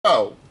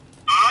Oh.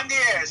 On the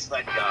air,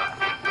 Sled Dog.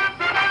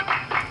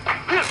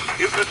 This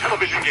is the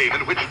television game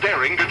in which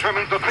daring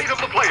determines the fate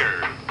of the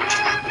player.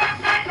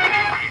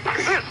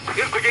 This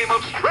is the game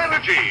of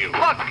strategy,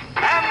 luck,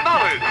 and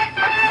knowledge.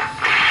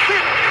 This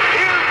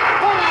is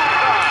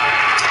Bullseye.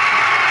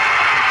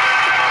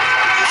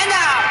 And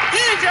now,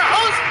 here's your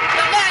host,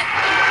 the man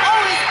who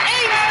always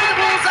aims for the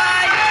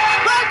bullseye,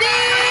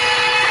 Rodney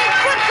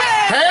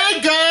Griffin!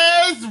 Hey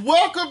guys,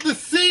 welcome to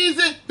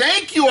season.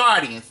 Thank you,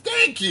 audience.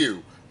 Thank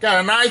you.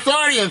 Got a nice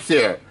audience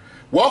here.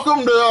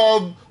 Welcome to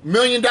 $1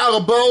 Million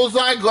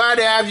Bullseye. Glad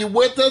to have you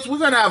with us. We're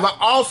going to have an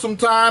awesome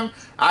time.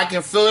 I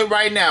can feel it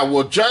right now.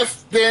 Well,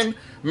 Justin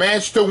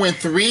managed to win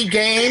 3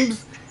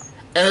 games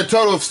and a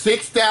total of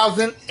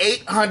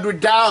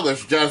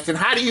 $6,800. Justin,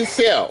 how do you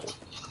feel?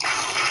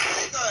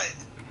 Good.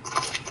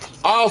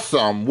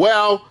 Awesome.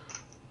 Well,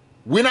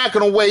 we're not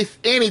going to waste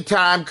any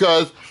time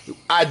because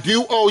I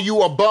do owe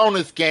you a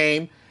bonus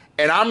game,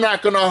 and I'm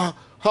not going to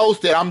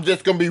host it. I'm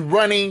just going to be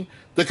running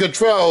the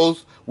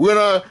controls. We're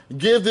going to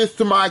give this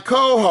to my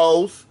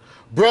co-host,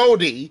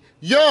 Brody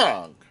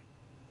Young.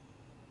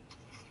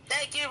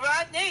 Thank you,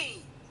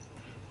 Rodney.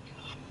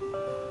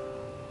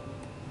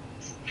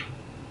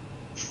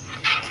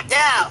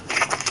 Now,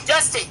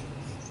 Justin,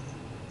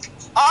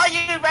 are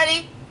you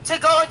ready to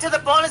go into the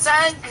bonus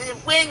island and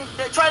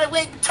try to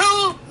win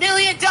 $2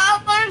 million?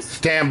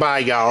 Stand by,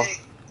 y'all.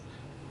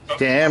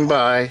 Stand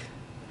by.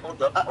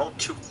 Hold up.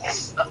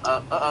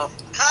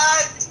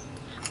 Cut.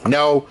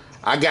 No,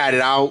 I got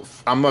it. I'm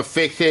going to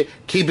fix it.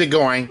 Keep it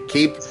going.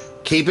 Keep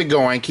it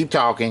going. Keep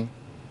talking.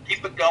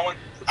 Keep it going.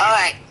 All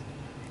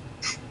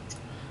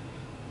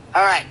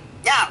right.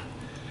 Now,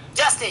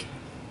 Justin,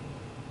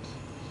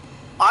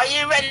 are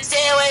you ready to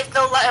stay away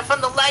from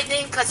the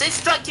lightning? Because it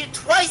struck you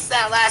twice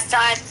that last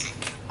time.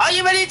 Are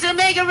you ready to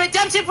make a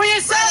redemption for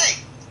yourself?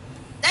 Ready.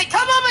 Then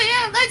come over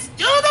here. Let's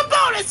do the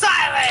bonus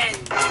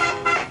island.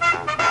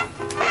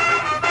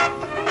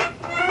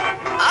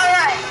 All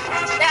right.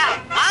 Now,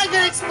 I'm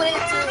going to explain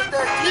to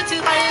the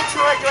YouTube audience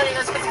who are joining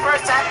us for the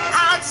first time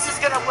how this is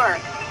going to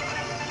work.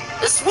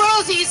 The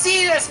swirls that you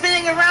see that are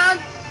spinning around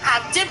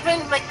have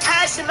different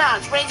cash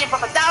amounts, ranging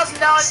from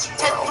 $1,000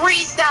 to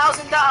 $3,000.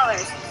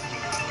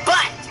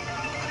 But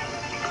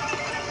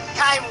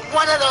kind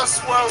one of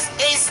those swirls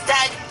is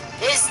that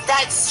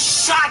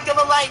shock of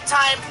a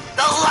lifetime,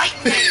 the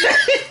lightning.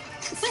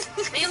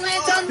 If he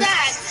lands on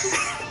that,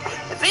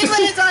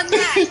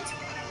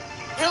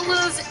 he'll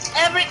lose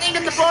everything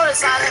in the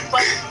bonus island,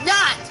 but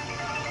not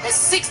the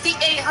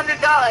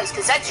 $6,800,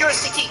 because that's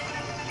yours to keep.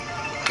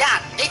 Now,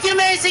 if you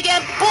manage to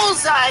get a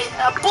bullseye,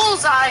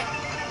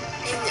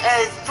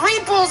 3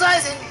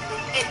 bullseyes in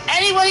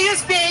any one of your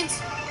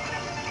spins,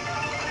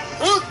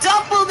 we'll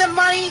double the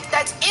money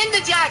that's in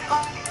the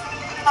jackpot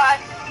at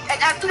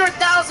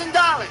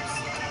 $100,000.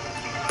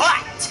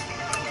 But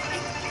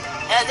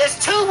there's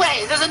 2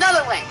 ways. There's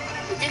another way.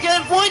 If you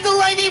can avoid the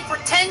lightning for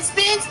 10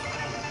 spins,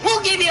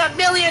 we'll give you $1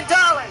 million.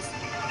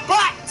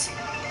 But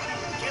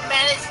if you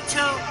manage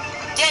to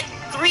get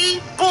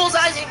 3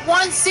 bullseyes in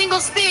one single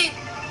spin,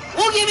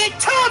 we'll give you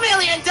 $2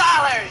 million.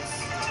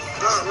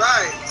 All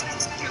right.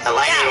 The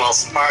lightning will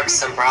spark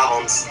some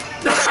problems.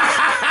 You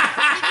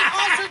can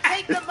also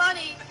take the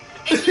money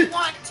if you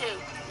want to.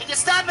 You can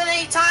stop at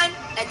any time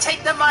and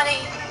take the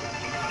money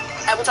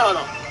at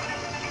total.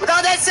 With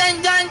all that said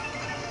and done,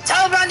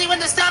 tell Rodney when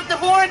to stop the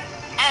board,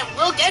 and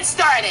we'll get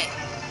started.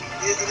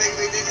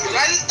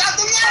 Ready? Stop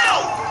them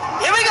now!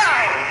 Here we go!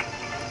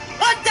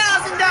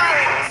 $1,000!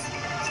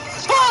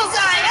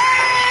 Bullseye!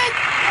 And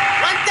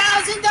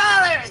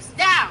 $1,000!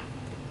 Now,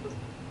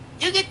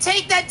 you can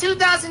take that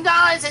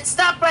 $2,000 and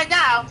stop right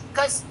now,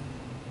 because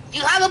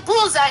you have a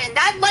bullseye, and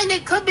that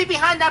lightning could be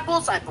behind that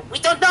bullseye, but we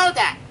don't know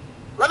that.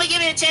 Let me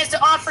give you a chance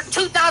to offer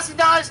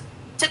 $2,000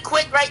 to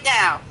quit right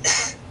now.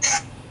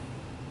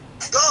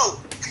 Go!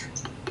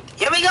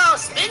 Here we go,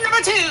 spin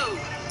number 2.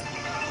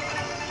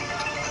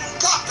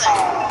 Stop it!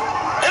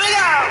 Here we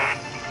go!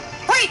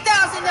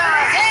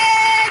 $3,000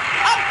 and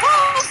a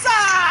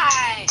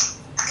bullseye!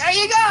 There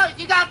you go,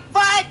 you got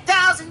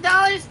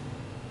 $5,000.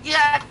 You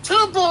have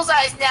 2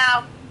 bullseyes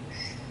now.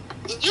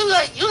 And you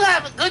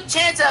have a good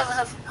chance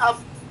of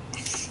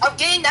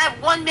getting that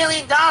 $1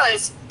 million.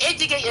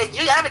 If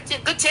you have a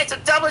good chance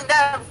of doubling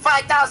that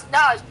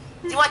 $5,000.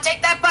 Do you want to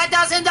take that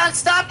 $5,000 and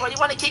stop, or do you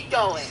want to keep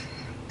going?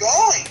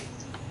 Going!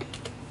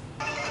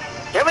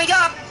 Here we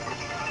go.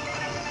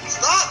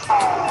 Stop!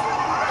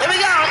 Here we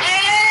go.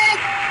 And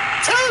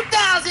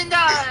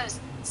 $2,000.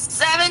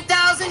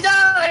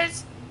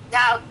 $7,000.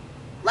 Now,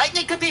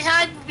 lightning could be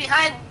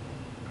behind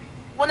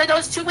one of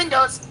those 2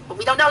 windows, but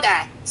we don't know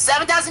that.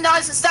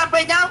 $7,000 to stop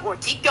right now, or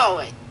keep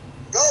going.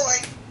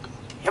 Going!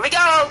 Here we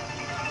go.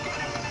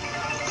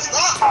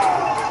 Stop!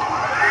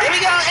 Here we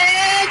go.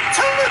 And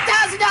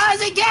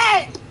 $2,000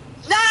 again.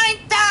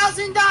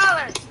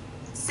 $9,000.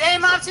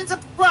 Same options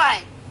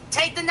apply.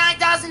 Take the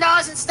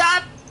 $9,000 and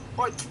stop,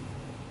 or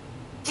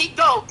keep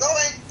going.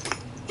 Going!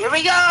 Here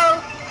we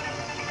go.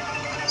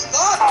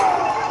 Stop!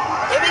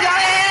 Here we go.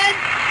 And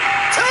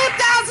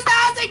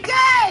 $2,000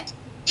 again.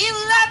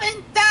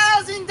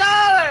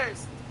 $11,000.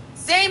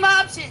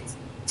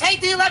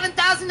 take the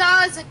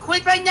 $11,000 and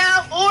quit right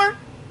now, or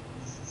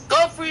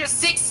go for your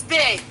 6th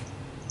spin?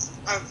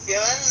 I'm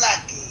feeling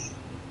lucky.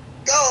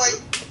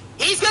 Going.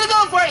 He's gonna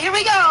go for it. Here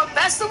we go.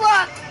 Best of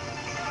luck.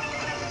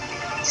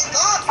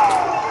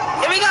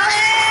 Stop. Here we go.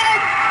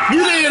 And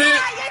You did it. you did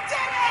it.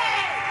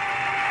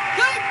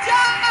 Good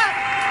job.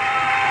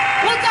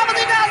 We'll double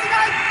the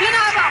 $1,000. You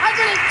now have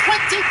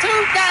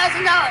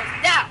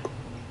 $122,000. Now,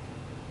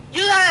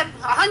 you have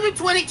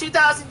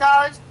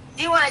 $122,000.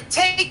 Do you want to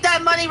take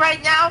that money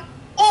right now,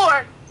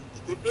 or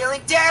if you're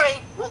feeling daring,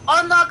 we'll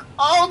unlock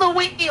all the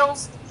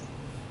wheels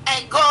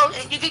and go,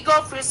 and you can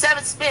go for your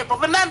 7th spin. But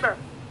remember,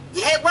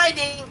 you hit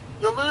lightning,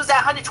 you'll lose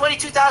that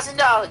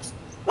 $122,000.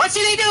 What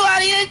should they do,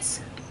 audience?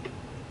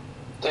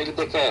 Take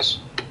the cash.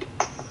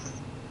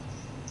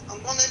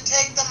 I'm gonna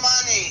take the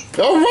money.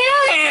 All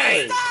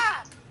right.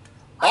 Stop.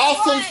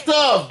 Awesome Right.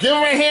 stuff. Give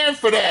her a hand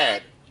for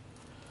that.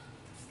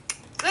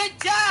 Good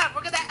job.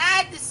 We're gonna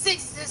add the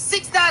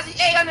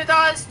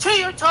 $6,800 to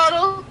your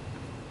total.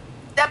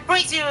 That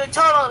brings your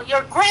total,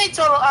 your grand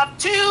total, up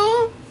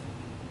to.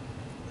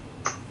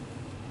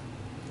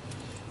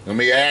 Let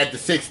me add the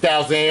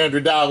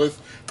 $6,800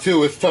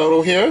 to his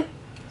total here.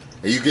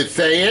 And you can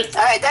say it.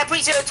 All right, that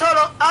brings your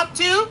total up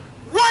to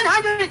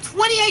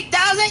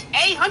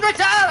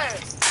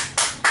 $128,800.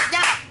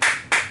 Now,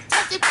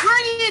 Justin,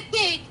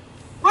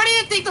 where do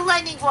you think the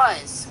lightning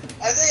was?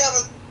 I think I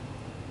was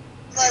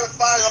playing with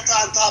fire up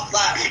on top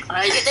left. All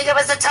right, you think it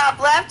was the top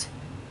left?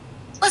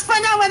 Let's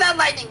find out where that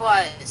lightning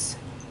was.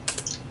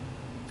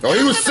 Oh,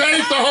 he was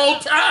safe the whole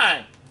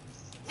time.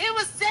 It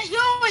was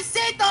you were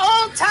safe the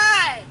whole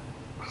time.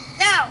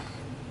 Now,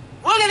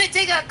 we're gonna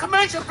take a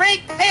commercial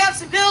break, pay off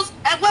some bills,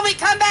 and when we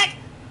come back,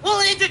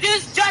 we'll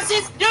introduce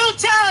Justin's new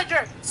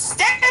challenger.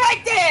 Stay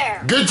right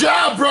there. Good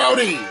job,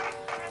 Brody.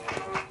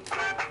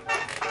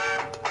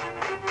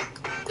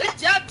 Good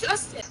job,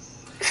 Justin.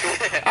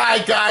 All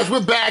right, guys, we're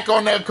back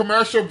on that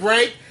commercial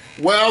break.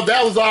 Well,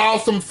 that was an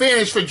awesome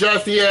finish for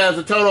Justin. He has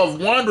a total of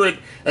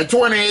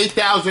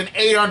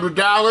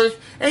 $128,800,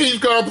 and he's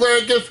going to play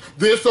against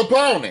this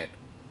opponent.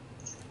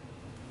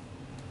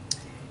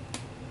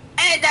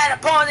 And that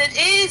opponent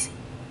is,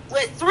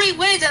 with 3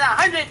 wins and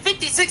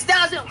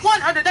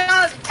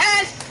 $156,100 in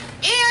cash,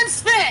 Ian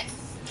Smith.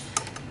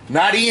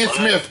 Not Ian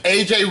Smith,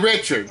 A.J.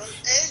 Richards.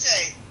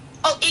 AJ.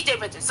 Oh, E.J.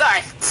 Richards,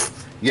 sorry.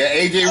 Yeah,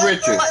 A.J.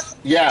 Richards.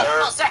 Yeah,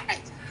 Oh, sorry.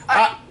 All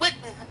right,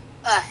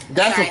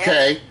 that's sorry.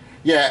 okay.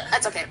 Yeah.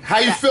 That's okay. How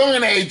you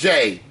feeling,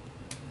 A.J.?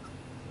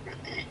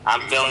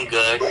 I'm feeling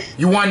good.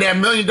 You won that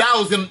 $1 million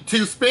in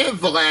 2 spins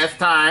the last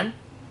time.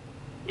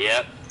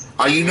 Yep.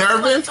 Are you A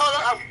nervous?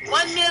 total of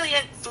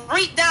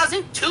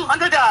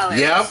 $1,003,200.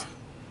 Yep.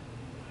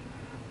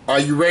 Are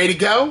you ready to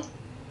go?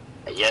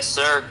 Yes,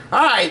 sir.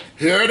 All right,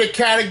 here are the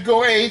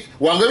categories.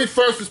 Well, let me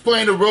first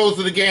explain the rules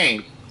of the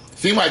game.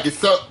 Seems like it's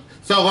so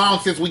long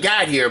since we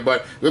got here,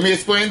 but let me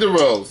explain the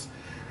rules.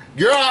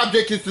 Your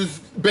object is to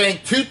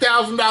bank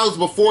 $2,000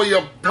 before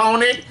your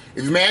opponent.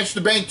 If you manage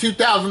to bank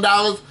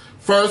 $2,000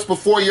 first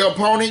before your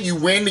opponent, you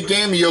win the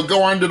game and you'll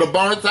go under the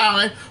bonus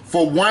island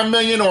for $1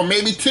 million or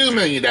maybe $2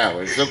 million,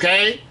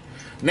 okay?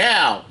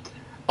 Now,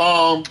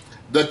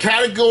 the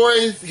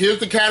categories, here's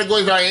the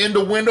categories are in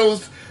the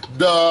windows.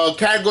 The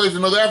categories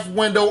in the left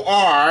window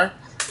are,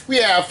 we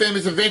have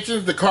Famous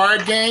Inventions, the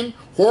card game,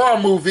 horror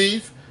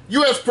movies,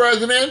 U.S.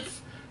 presidents,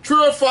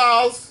 true or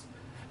false,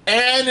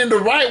 and in the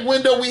right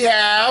window we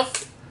have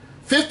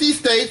 50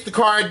 States, the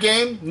card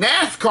game,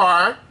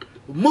 NASCAR,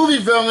 movie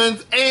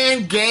villains,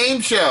 and game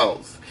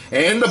shows.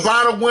 And in the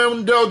bottom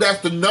window, that's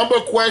the number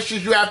of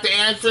questions you have to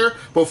answer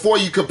before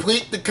you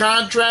complete the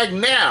contract.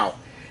 Now,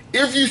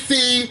 if you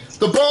see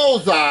the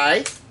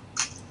bullseye,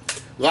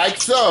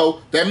 like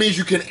so, that means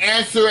you can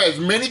answer as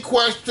many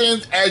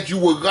questions as you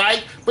would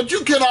like, but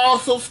you can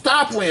also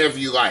stop whenever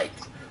you like.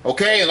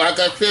 Okay, and like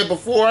I said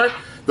before,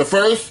 the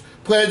first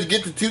player to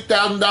get to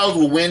 $2,000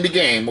 will win the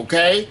game,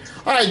 okay?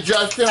 All right,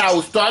 Justin, I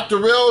will start the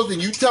reels, and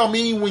you tell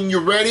me when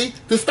you're ready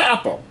to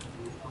stop them.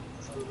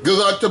 Good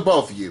luck to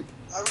both of you.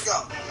 There we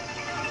go.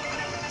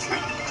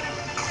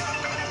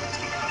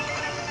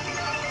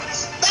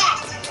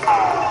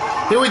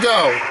 Stop. Here we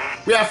go.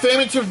 We have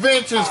Famous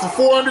Inventions for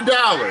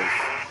 $400.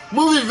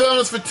 Movie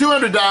villains for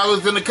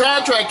 $200, and the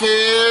contract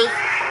is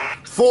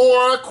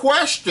 4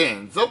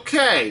 questions.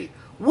 Okay.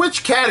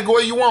 Which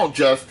category you want,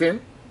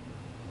 Justin?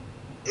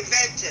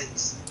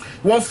 Inventions.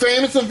 You want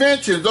Famous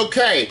Inventions,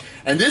 okay.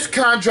 And this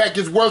contract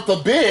is worth a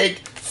big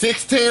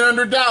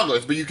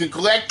 $1,600, but you can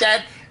collect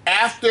that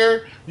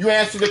after you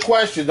answer the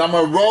questions. I'm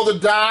going to roll the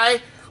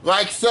die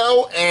like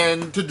so,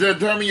 and to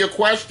determine your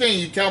question,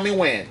 you tell me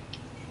when.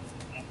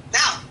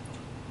 Now.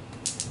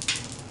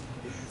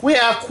 We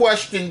have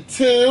question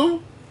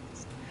 2.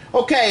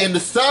 Okay, and the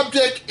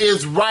subject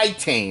is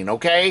writing,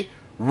 okay?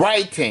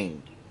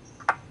 Writing.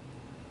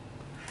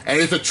 And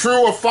it's a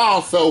true or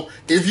false, so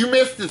if you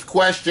miss this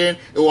question,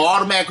 it will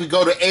automatically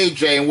go to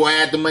AJ and we'll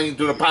add the money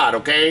to the pot,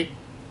 okay?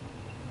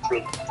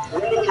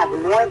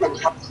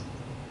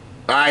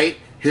 Alright,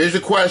 here's the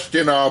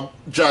question,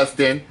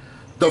 Justin.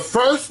 The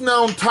first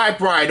known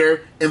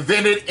typewriter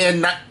invented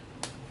in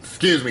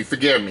excuse me,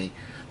 forgive me.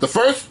 The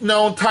first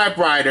known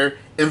typewriter,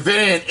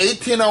 invented in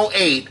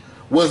 1808,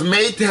 was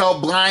made to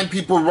help blind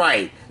people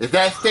write. Is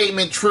that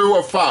statement true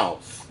or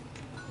false?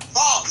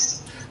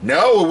 False.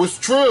 No, it was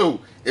true.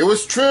 It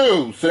was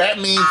true. So that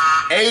means,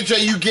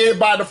 AJ, you get it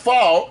by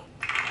default.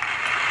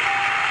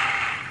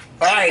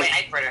 All right.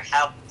 Typewriter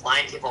help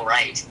blind people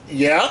write.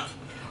 Yep.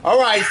 All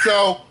right,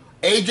 so,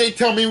 AJ,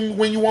 tell me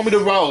when you want me to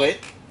roll it.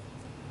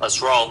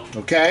 Let's roll.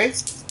 Okay.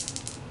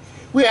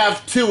 We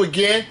have 2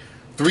 again.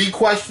 3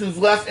 questions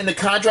left in the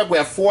contract. We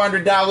have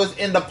 $400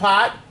 in the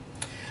pot.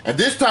 And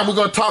this time we're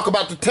going to talk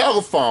about the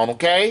telephone,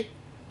 okay?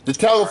 The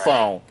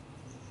telephone.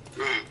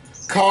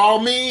 Call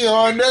me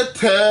on the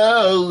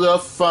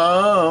telephone.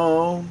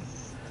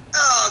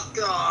 Oh,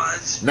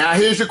 gosh. Now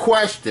here's your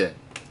question.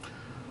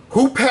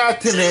 Who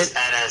patented...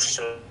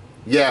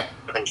 Yeah,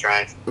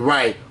 Drive.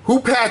 right. Who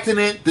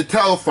patented the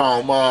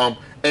telephone,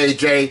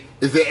 AJ?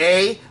 Is it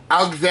A,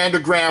 Alexander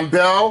Graham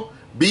Bell,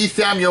 B,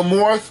 Samuel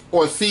Morse,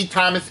 or C,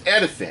 Thomas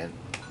Edison?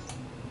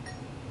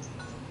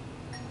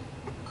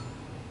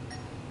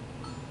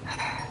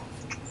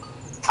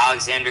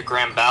 Alexander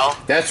Graham Bell.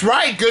 That's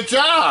right. Good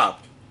job.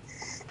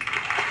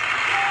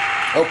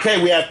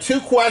 Okay, we have 2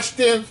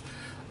 questions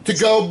to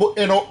go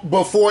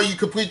before you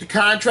complete the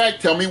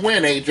contract. Tell me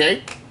when,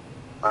 AJ.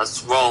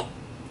 Let's roll.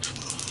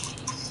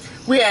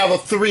 We have a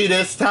 3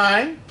 this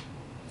time.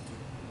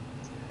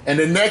 And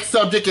the next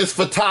subject is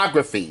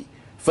photography.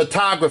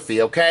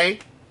 Photography, okay?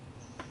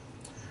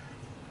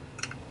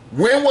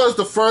 When was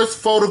the first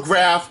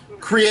photograph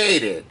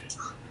created?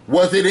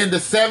 Was it in the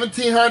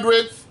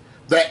 1700s,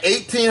 the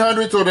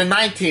 1800s, or the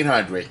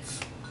 1900s?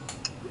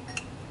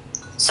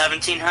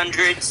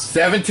 1700s.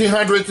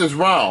 1700s is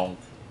wrong.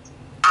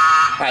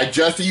 All right,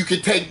 Justin, you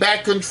can take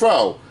back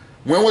control.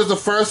 When was the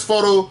first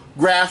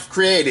photograph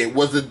created?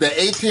 Was it the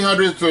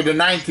 1800s or the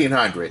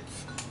 1900s?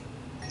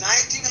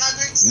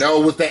 1900s?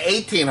 No, it was the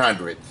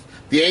 1800s.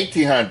 The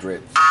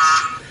 1800s.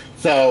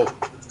 So,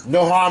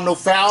 no harm, no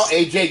foul.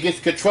 AJ gets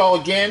control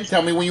again.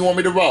 Tell me when you want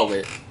me to roll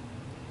it.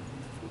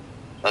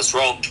 Let's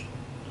roll.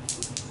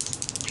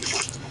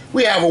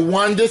 We have a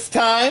 1 this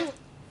time.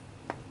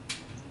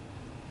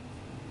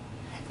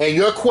 And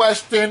your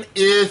question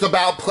is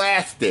about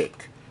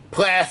plastic.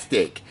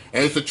 Plastic.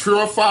 And it's a true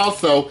or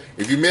false, so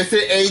if you miss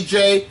it,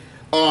 AJ,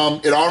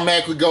 it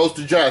automatically goes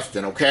to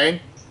Justin,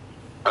 okay?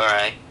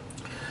 Alright.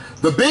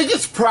 The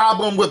biggest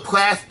problem with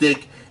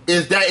plastic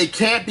is that it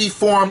can't be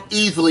formed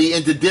easily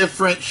into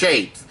different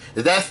shapes.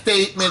 Is that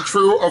statement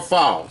true or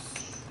false?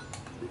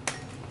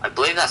 I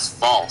believe that's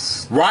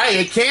false. Right,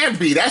 it can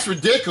be. That's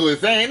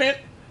ridiculous, ain't it?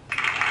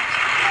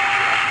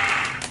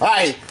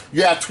 Alright,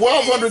 you have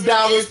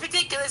 $1,200. It's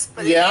ridiculous,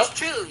 but Yep. it's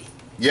true.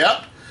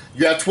 Yep.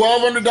 You have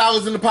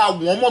 $1,200 in the pot.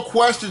 One more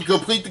question to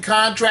complete the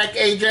contract,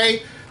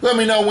 AJ. Let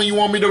me know when you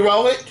want me to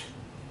roll it.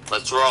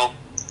 Let's roll.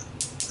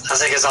 I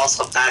think it's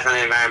also bad for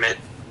the environment.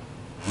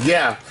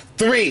 Yeah.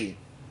 3.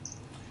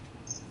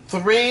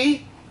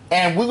 3.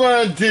 And we're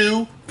going to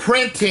do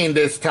printing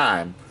this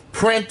time.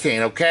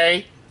 Printing,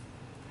 okay?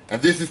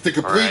 And this is to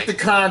complete Alright. the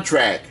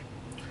contract.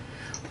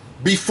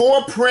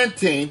 Before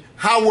printing,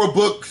 how were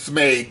books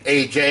made,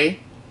 AJ?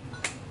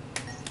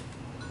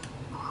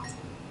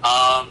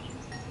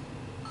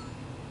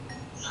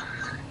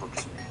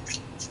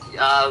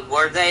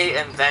 Were they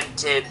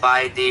invented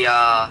by the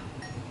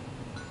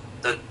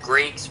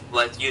Greeks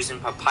with using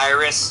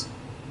papyrus?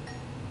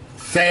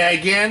 Say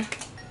again?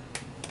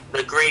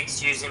 The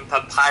Greeks using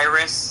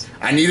papyrus?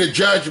 I need a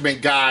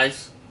judgment,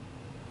 guys.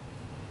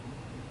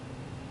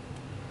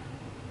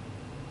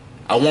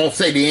 I won't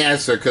say the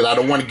answer because I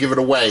don't want to give it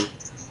away.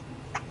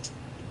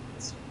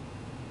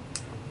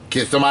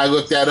 Can somebody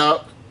look that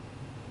up?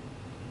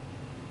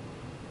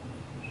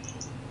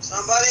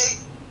 Somebody?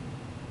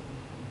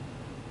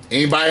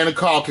 Anybody in the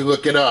call can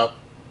look it up.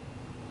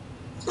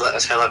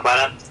 Let's go look what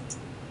up.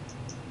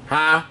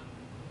 Huh?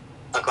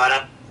 Look what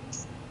up.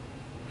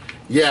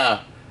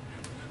 Yeah.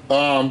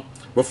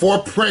 Before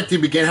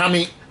printing began,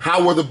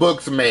 how were the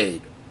books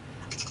made?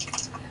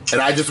 And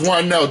I just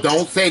want to know,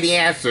 don't say the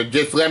answer.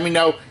 Just let me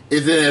know,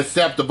 is it an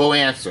acceptable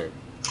answer?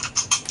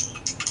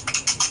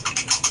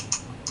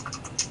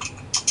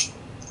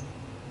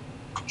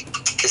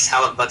 This is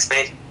how a book's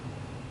made.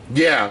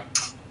 Yeah.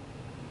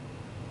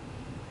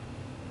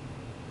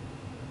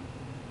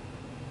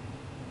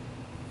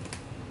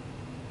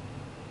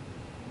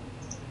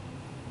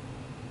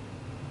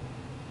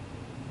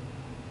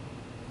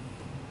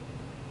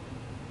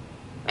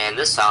 Man,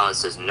 this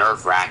silence is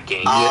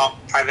nerve-wracking.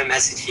 Private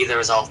message key the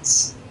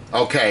results.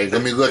 Okay,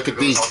 let me look at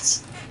these.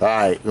 Results.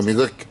 Alright, let me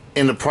look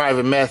in the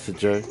private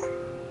messenger.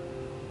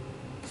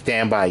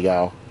 Stand by,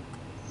 y'all.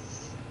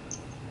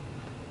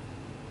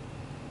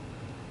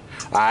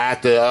 I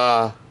have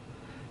to,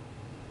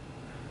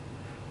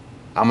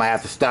 I'm gonna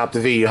have to stop the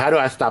video. How do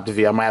I stop the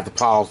video? I'm gonna have to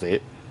pause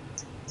it.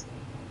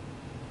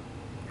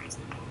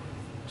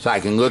 So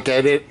I can look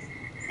at it.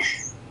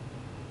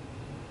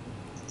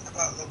 How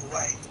about look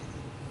away?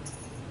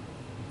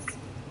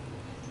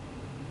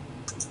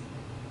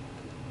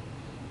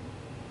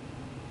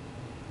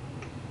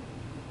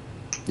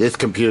 This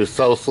computer's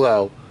so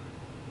slow.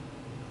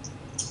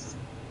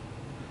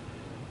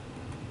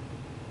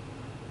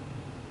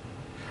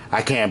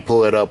 I can't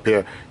pull it up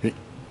here.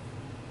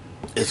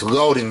 It's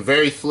loading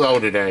very slow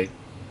today.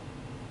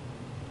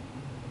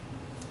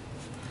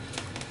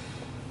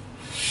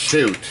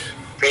 Shoot.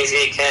 Brings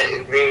me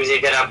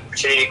a good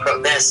opportunity to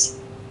quote this.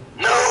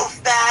 Move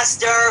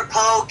faster,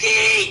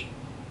 Pokey!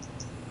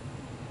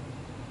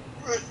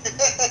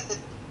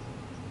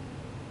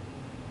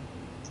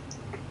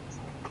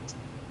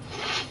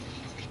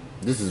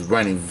 This is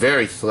running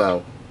very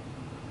slow.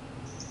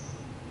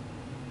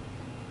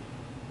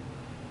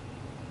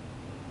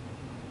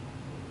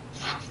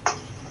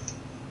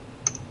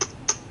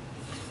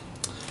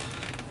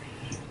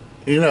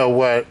 You know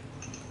what?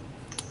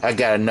 I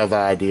got another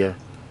idea.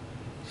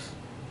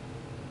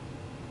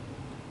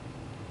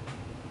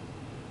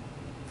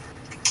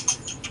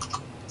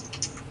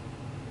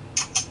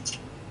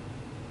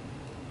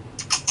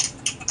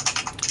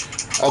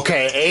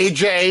 Okay,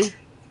 AJ.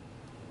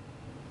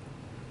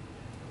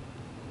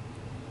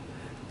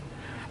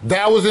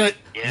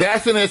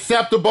 That's an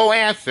acceptable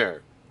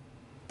answer.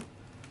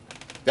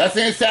 It's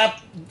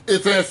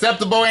an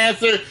acceptable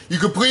answer. You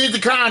completed the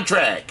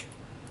contract.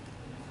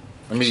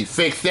 Let me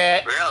fix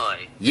that.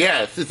 Really?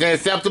 Yes, it's an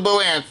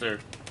acceptable answer.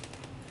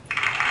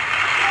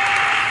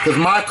 Because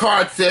my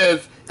card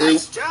says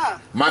Nice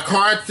job. my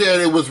card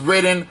said it was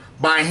written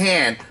by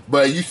hand,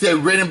 but you said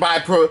written by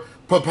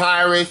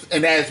papyrus,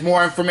 and that's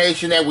more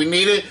information that we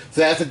needed.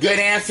 So that's a good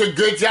answer.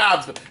 Good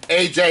job,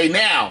 AJ.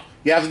 Now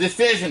you have a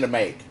decision to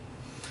make.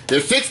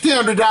 There's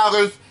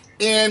 $1,600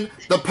 in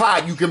the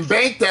pot. You can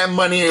bank that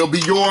money. It'll be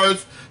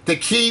yours to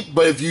keep.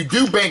 But if you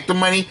do bank the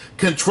money,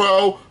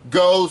 control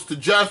goes to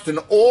Justin.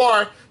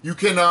 Or you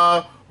can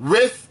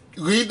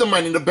leave the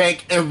money in the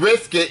bank and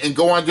risk it and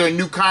go under a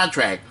new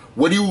contract.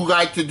 What do you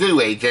like to do,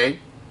 AJ?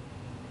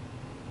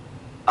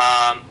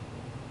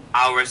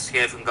 I'll risk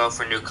it and go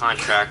for a new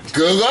contract.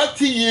 Good luck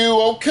to you.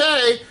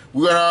 Okay.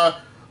 We're going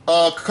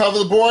to cover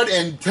the board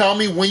and tell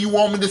me when you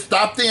want me to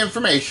stop the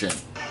information.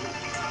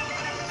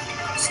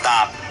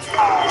 Stop.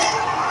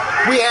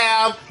 We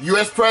have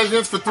U.S.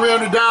 presidents for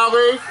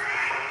 $300,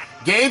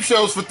 game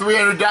shows for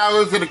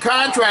 $300, and the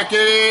contract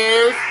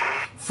is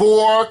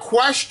 4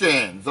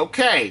 questions.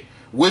 Okay.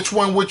 Which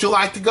one would you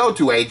like to go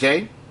to,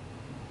 AJ?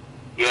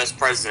 U.S.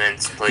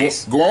 presidents,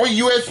 please. Go on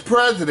U.S.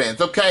 presidents,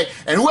 okay.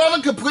 And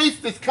whoever completes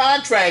this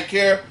contract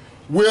here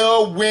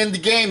will win the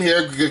game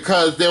here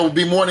because there will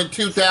be more than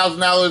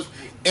 $2,000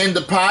 in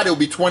the pot. It will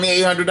be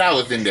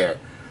 $2,800 in there.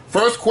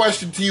 First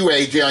question to you,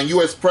 AJ, on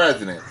U.S.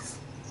 presidents.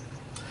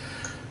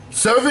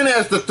 Serving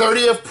as the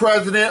 30th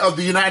president of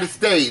the United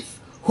States,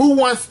 who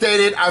once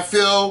stated, I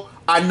feel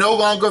I no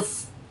longer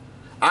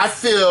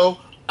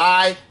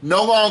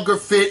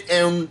fit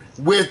in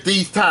with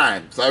these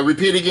times. I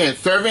repeat again.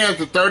 Serving as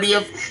the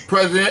 30th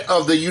president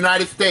of the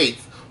United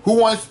States, who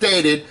once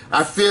stated,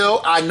 I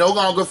feel I no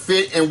longer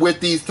fit in with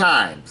these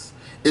times.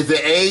 Is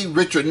it A,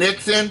 Richard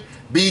Nixon,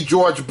 B,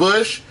 George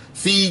Bush,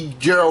 C,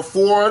 Gerald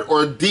Ford,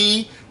 or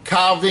D,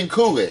 Calvin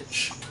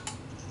Coolidge?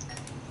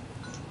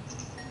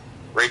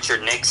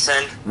 Richard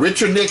Nixon.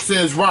 Richard Nixon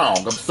is wrong.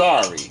 I'm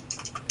sorry.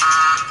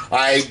 All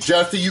right,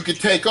 Justin, you can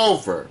take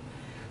over.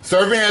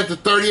 Serving as the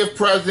 30th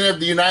president of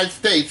the United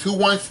States, who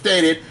once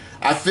stated,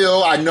 I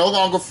feel I no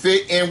longer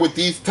fit in with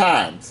these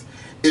times.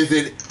 Is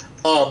it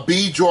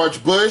B,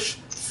 George Bush,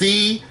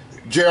 C,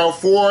 Gerald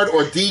Ford,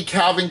 or D,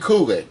 Calvin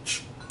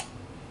Coolidge?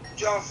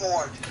 Gerald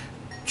Ford.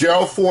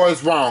 Gerald Ford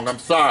is wrong. I'm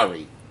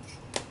sorry.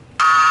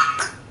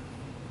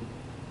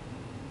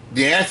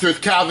 The answer is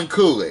Calvin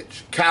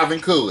Coolidge. Calvin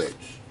Coolidge.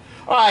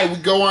 All right, we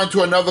go on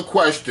to another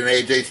question,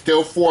 AJ.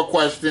 Still 4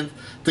 questions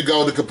to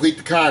go to complete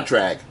the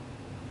contract.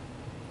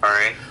 All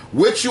right.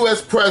 Which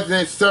U.S.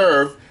 president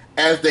served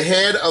as the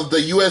head of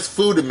the U.S.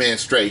 Food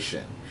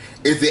Administration?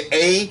 Is it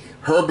A,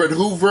 Herbert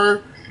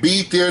Hoover,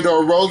 B,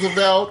 Theodore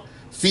Roosevelt,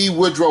 C,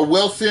 Woodrow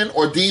Wilson,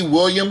 or D,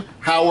 William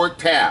Howard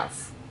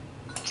Taft?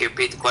 Can you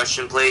repeat the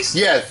question, please?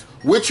 Yes.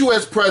 Which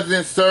U.S.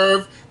 president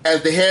served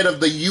as the head of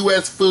the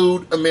U.S.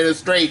 Food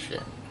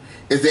Administration?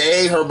 Is it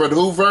A, Herbert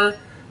Hoover,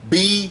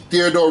 B,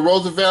 Theodore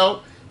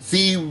Roosevelt,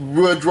 C,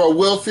 Woodrow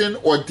Wilson,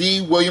 or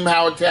D, William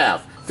Howard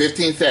Taft?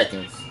 15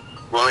 seconds.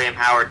 William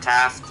Howard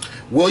Taft.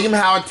 William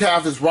Howard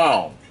Taft is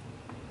wrong.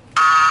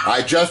 All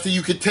right, Justin,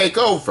 you can take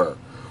over.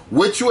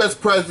 Which U.S.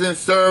 president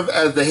served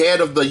as the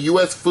head of the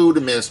U.S. Food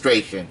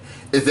Administration?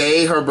 Is it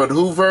A, Herbert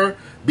Hoover,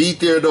 B,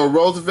 Theodore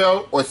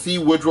Roosevelt, or C,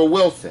 Woodrow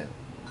Wilson?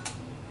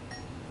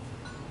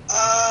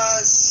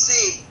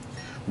 C.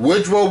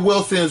 Woodrow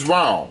Wilson is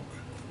wrong.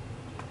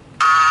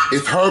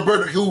 It's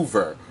Herbert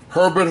Hoover.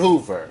 Herbert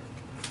Hoover.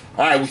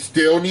 All right, we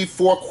still need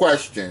 4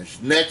 questions.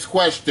 Next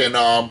question,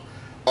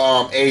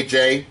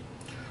 AJ.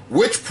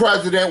 Which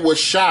president was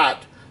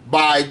shot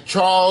by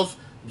Charles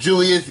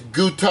Julius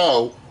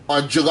Guiteau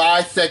on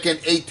July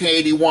 2nd,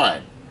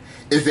 1881?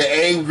 Is it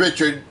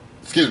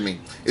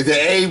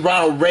A,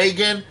 Ronald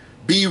Reagan,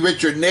 B,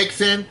 Richard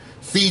Nixon,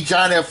 C,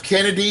 John F.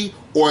 Kennedy,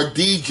 or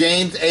D,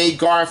 James A.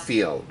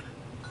 Garfield?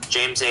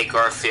 James A.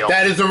 Garfield.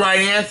 That is the right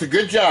answer.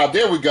 Good job.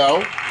 There we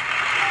go.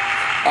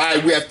 All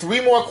right, we have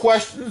 3 more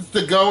questions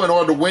to go in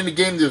order to win the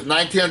game. There's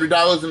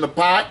 $1,900 in the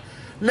pot.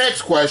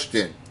 Next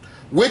question.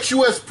 Which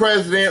U.S.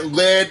 president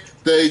led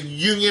the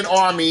Union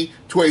Army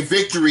to a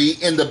victory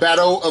in the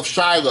Battle of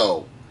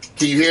Shiloh?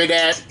 Can you hear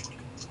that?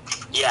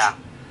 Yeah.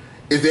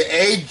 Is it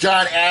A,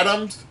 John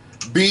Adams,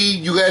 B,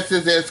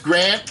 Ulysses S.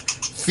 Grant,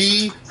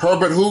 C,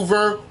 Herbert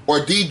Hoover,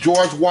 or D,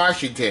 George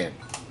Washington?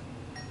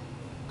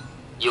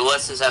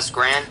 Ulysses S.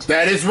 Grant.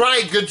 That is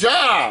right. Good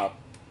job.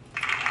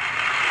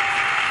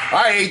 All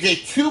right,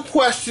 AJ, 2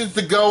 questions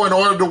to go in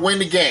order to win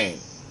the game.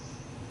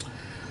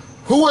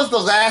 Who was the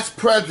last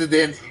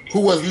president who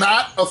was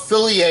not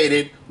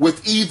affiliated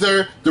with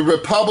either the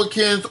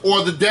Republicans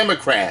or the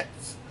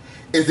Democrats?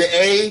 Is it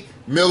A,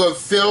 Millard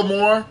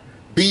Fillmore,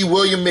 B,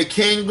 William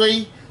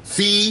McKinley,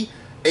 C,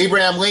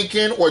 Abraham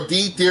Lincoln, or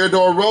D,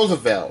 Theodore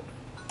Roosevelt?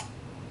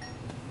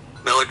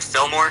 Millard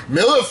Fillmore.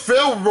 Millard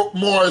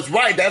Fillmore is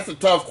right. That's a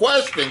tough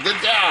question.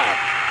 Good job.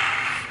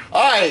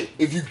 All right,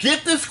 if you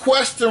get this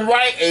question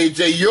right,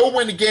 AJ, you'll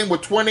win the game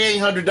with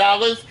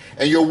 $2,800,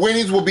 and your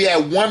winnings will be at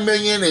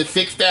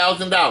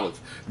 $1,006,000.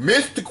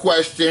 Missed the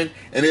question,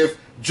 and if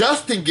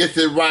Justin gets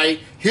it right,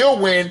 he'll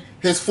win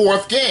his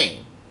 4th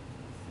game.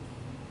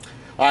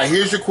 All right,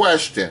 here's your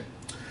question.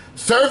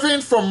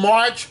 Serving from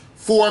March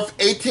 4th,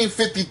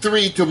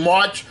 1853 to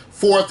March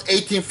 4th,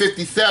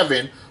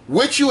 1857,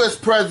 which U.S.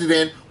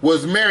 president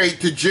was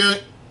married to June...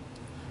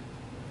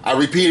 I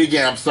repeat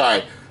again, I'm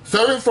sorry.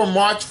 Serving from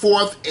March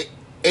 4th,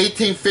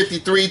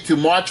 1853 to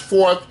March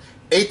 4th,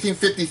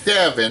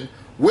 1857,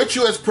 which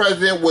U.S.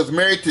 president was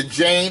married to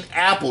Jane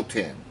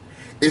Appleton?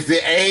 Is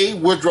it A,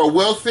 Woodrow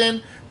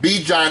Wilson,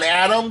 B, John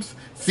Adams,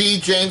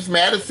 C, James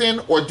Madison,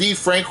 or D,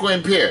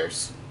 Franklin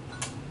Pierce?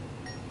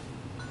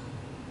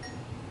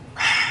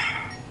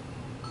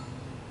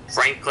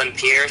 Franklin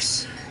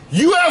Pierce.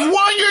 You have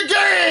won your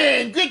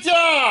game! Good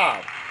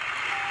job!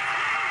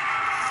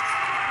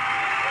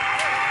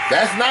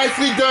 That's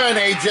nicely done,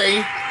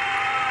 AJ.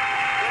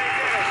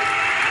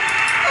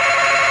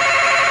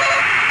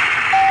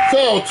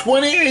 So,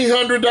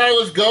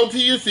 $2,800 go to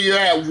you, so you're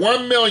at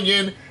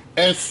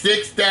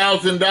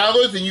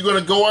 $1,006,000, and you're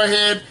going to go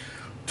ahead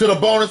to the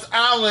bonus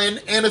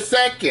island in a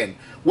second.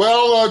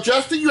 Well,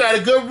 Justin, you had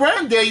a good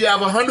run there. You have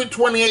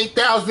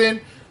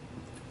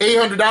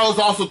 $128,800,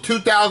 also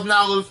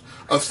 $2,000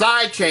 of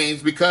side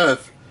change because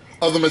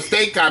of the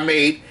mistake I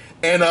made,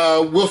 and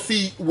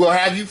we'll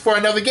have you for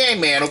another game,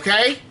 man,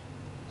 okay?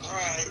 All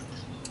right.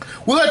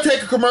 We're going to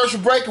take a commercial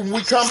break, and when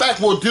we come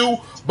back, we'll do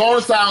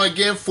bonus island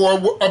again for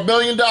 $1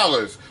 million.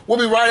 We'll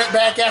be right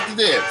back after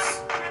this.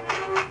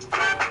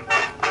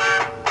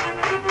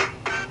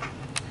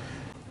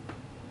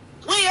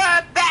 We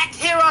are back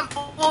here on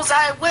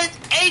Bullseye with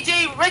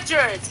AJ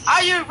Richards.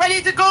 Are you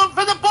ready to go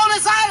for the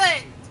bonus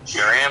island?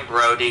 Sure am,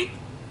 Brody.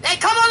 Then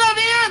come on over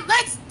here and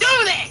let's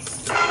do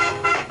this!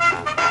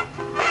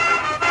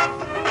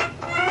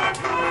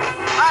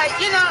 Alright,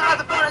 you know how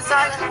the bonus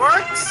island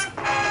works.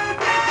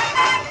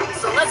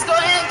 So let's go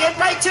ahead and get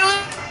right to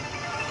it.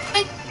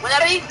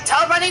 Whenever you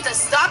tell Runny to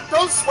stop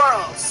those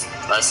swirls.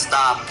 Let's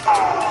stop.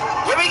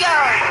 Here we go.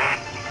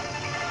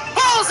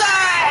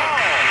 Bullseye!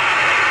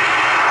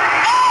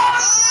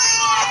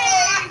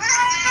 Oh,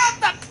 not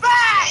the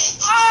back!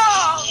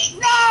 Oh,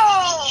 no!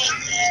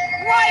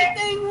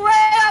 Lightning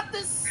right up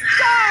the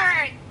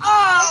start!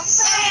 Oh,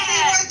 man!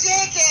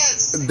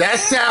 That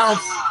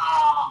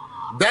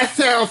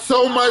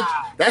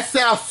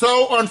sounds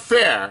so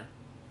unfair.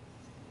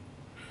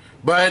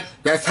 But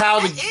that's how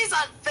That is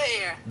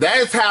unfair. That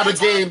is how That's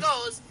the game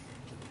goes.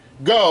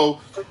 go.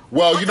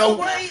 Well,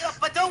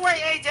 But don't worry,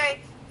 AJ.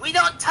 We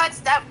don't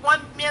touch that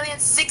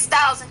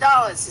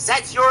 $1,006,000.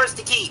 That's yours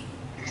to keep.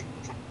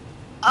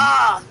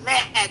 Oh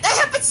man, that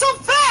happened so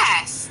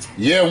fast.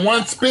 Yeah,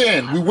 one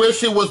spin. We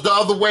wish it was the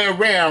other way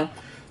around.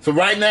 So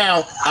right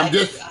now, I've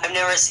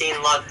never seen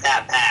luck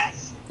that bad.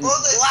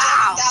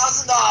 Wow.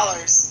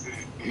 $1,000.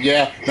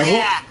 Yeah.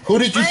 Now, who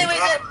did you?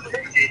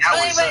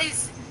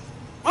 Anyways,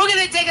 we're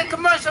gonna take a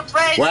commercial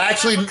break. Well,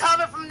 actually, we're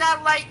coming from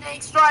that lightning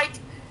strike.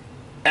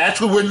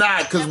 Actually, we're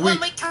not, because we're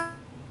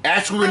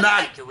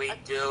not. Can we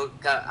do?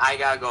 I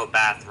gotta go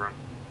bathroom.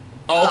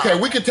 Oh, okay,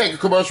 we can take a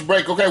commercial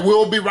break. Okay,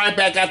 we'll be right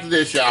back after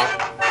this, y'all.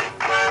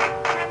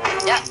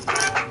 Yeah.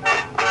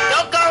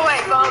 Don't go away,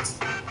 folks.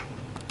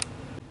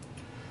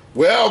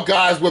 Well,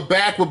 guys, we're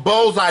back with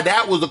Bullseye.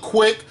 That was a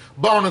quick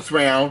bonus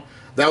round.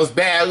 That was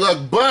bad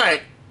luck,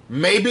 but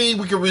maybe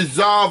we can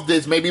resolve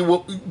this. Maybe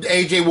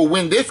AJ will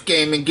win this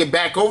game and get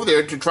back over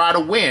there to try to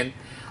win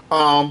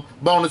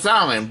Bonus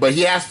Island. But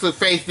he has to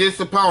face this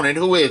opponent.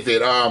 Who is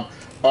it?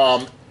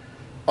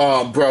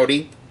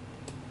 Brody.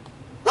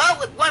 Well,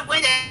 with one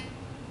win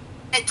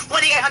and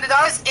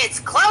 $2,800, it's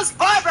Klaus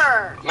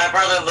Barber. My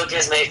brother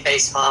Lucas made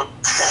face palm.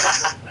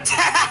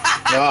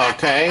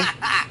 Okay.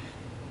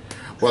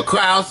 Well,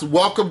 Klaus,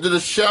 welcome to the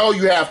show.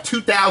 You have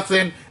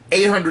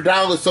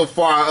 $2,800 so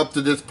far up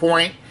to this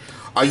point.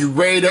 Are you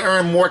ready to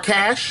earn more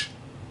cash?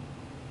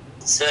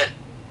 That's it.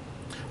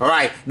 All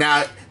right.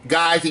 Now,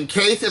 guys, in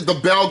case if the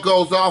bell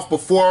goes off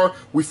before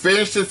we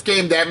finish this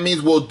game, that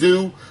means we'll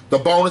do the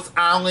bonus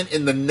island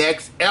in the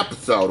next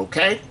episode,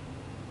 okay?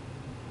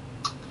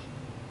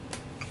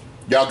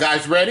 Y'all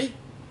guys ready?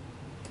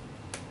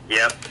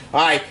 Yep.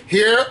 Alright,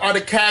 here are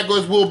the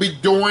categories we'll be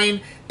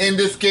doing in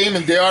this game,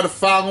 and they are the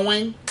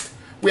following.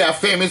 We have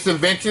famous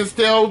inventions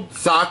still,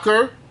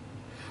 soccer,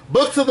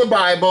 books of the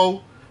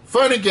Bible,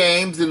 funny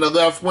games in the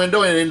left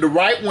window, and in the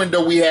right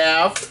window we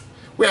have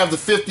the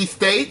 50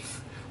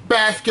 states,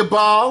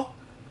 basketball,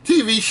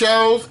 TV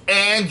shows,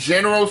 and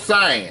general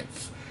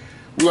science.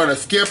 We're going to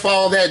skip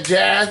all that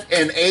jazz,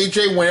 and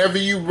AJ, whenever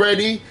you're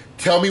ready,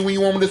 tell me when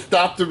you want me to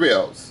stop the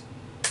reels.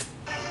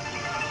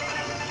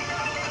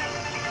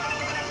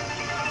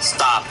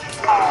 Stop.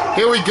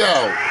 Here we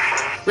go.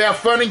 We have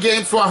funny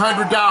games for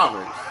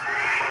 $100.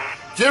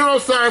 General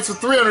science for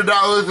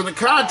 $300, and the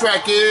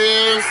contract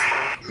is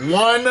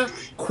one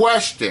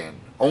question.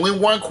 Only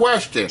one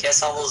question.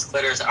 Guess all those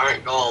glitters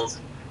aren't gold.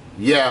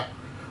 Yeah.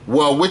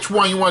 Well, which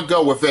one you want to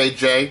go with,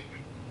 AJ?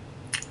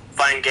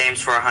 Fun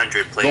games for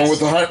 100, please. Going with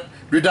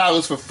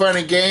 $100 for fun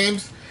and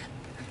games.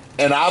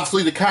 And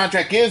obviously the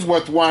contract is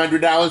worth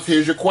 $100.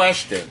 Here's your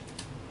question.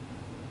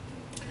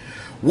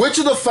 Which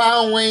of the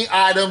following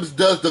items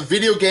does the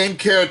video game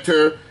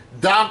character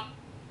Let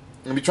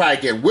me try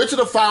again. Which of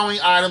the following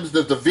items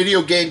does the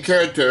video game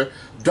character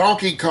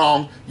Donkey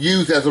Kong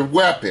use as a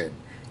weapon?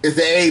 Is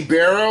it A,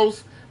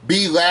 barrels,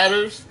 B,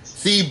 ladders,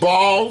 C,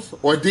 balls,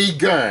 or D,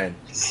 gun?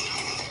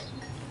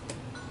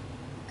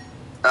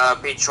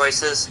 B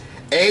choices.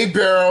 A,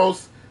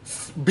 barrels,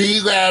 B,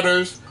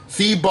 ladders,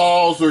 C,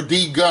 balls, or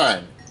D,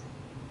 gun?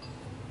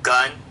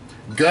 Gun.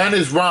 Gun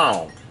is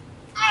wrong.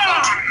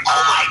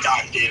 Oh my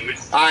god, dude.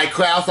 Alright,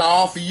 Klaus, I'll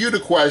offer you the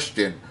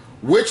question.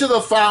 Which of the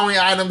following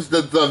items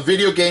does the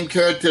video game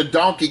character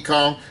Donkey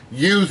Kong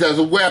use as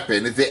a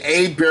weapon? Is it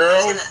A,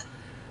 barrels?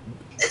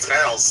 It's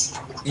barrels.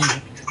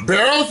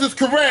 Barrels is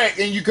correct,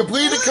 and you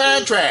complete the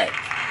contract.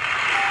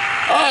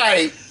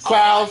 Alright,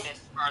 Klaus.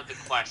 Misheard the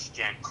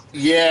question.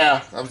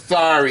 Yeah, I'm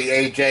sorry,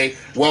 AJ.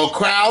 Well,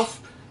 Klaus,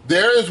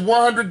 there is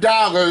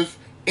 $100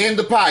 in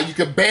the pot. You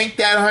can bank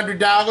that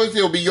 $100.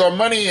 It'll be your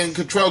money, and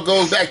control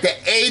goes back to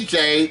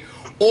AJ.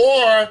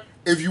 Or,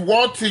 if you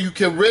want to, you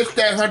can risk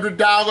that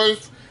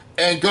 $100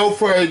 and go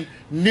for a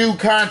new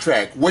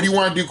contract. What do you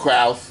want to do,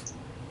 Klaus?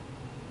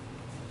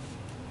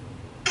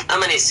 How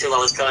many's too low?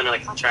 Let's go into the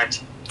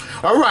contract.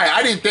 All right,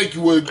 I didn't think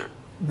you would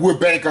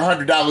bank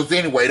 $100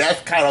 anyway.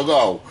 That's kind of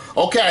low.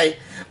 Okay,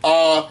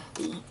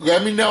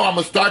 let me know. I'm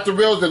going to start the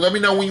reels, and let me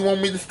know when you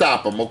want me to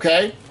stop them,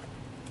 okay?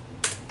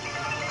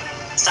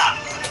 Stop.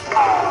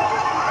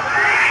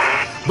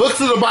 Books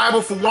of the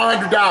Bible for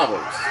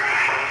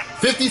 $100.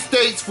 50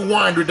 states for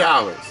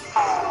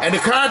 $100. And the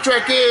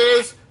contract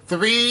is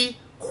 3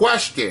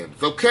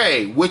 questions.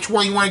 Okay, which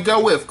one you want to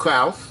go with,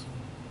 Klaus?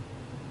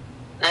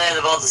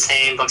 They're both the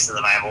same, books of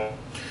the Bible.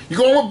 You're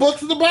going with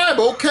Books of the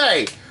Bible,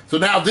 okay. So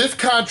now this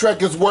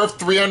contract is worth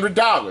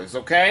 $300,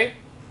 okay?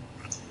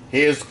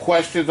 Here's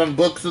questions on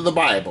Books of the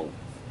Bible.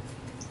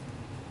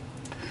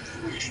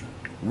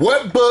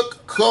 What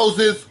book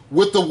closes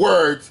with the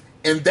words,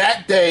 "In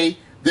that day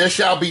there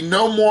shall be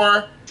no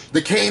more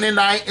the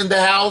Canaanite in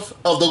the house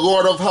of the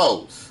Lord of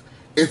hosts"?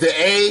 Is it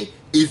A,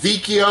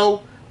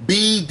 Ezekiel,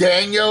 B,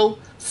 Daniel,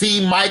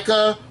 C,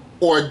 Micah,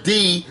 or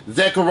D,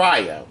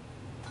 Zechariah?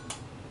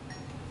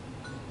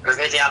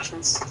 Repeat the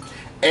options.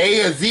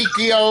 A,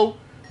 Ezekiel,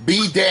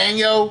 B,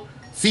 Daniel,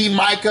 C,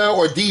 Micah,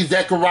 or D,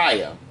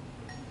 Zechariah?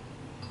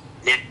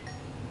 Yeah.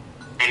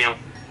 Daniel.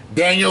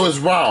 Daniel is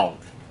wrong.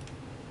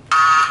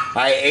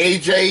 Alright,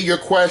 AJ, your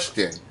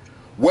question.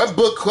 What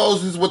book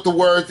closes with the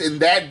words, "In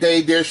that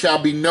day there shall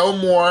be no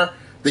more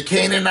the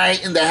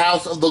Canaanite in the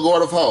house of the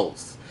Lord of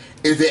hosts"?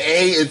 Is it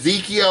A,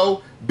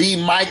 Ezekiel, B,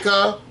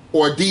 Micah,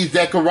 or D,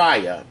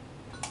 Zechariah?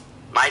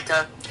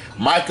 Micah.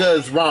 Micah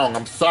is wrong.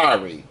 I'm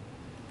sorry.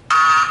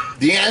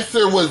 The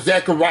answer was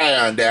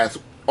Zechariah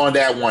on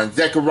that one.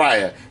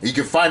 Zechariah. You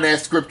can find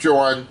that scripture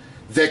on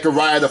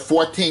Zechariah, the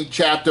 14th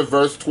chapter,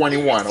 verse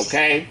 21,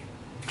 okay?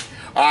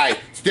 Alright,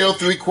 still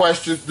 3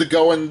 questions to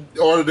go in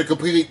order to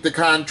complete the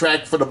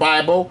contract for the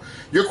Bible.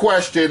 Your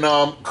question,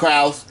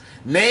 Klaus.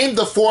 Name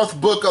the 4th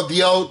book of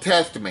the Old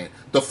Testament.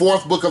 The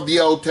 4th book of the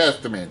Old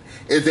Testament.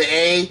 Is it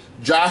A,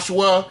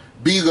 Joshua,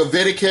 B,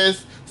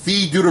 Leviticus,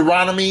 C,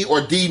 Deuteronomy,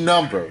 or D,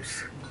 Numbers?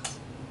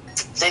 I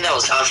think that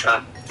was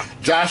Joshua.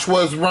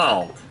 Joshua is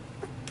wrong.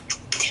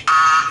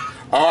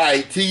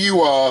 Alright, to you,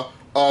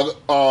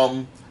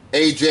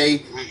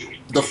 AJ.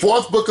 The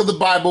 4th book of the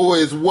Bible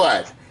is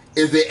what?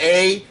 Is it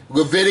A,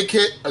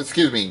 Leviticus,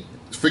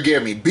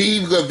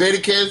 B,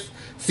 Leviticus,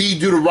 C,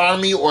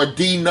 Deuteronomy, or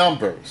D,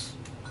 Numbers?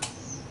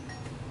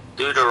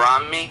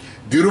 Deuteronomy.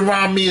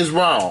 Deuteronomy is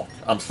wrong.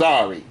 I'm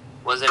sorry.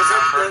 Was it Was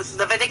Numbers? it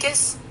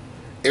Leviticus?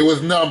 It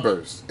was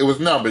Numbers. It was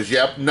Numbers.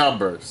 Yep,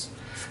 Numbers.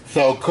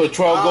 So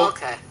Oh,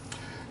 okay.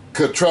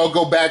 Control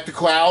go back to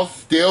Klaus.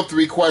 Still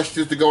 3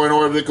 questions to go in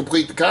order to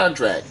complete the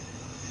contract.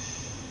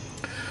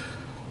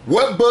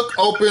 What book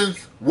opened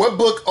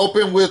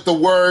with the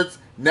words,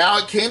 "Now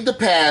it came to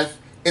pass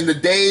in the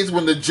days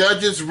when the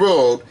judges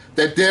ruled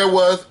that there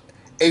was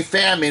a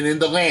famine in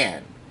the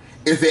land"?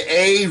 Is it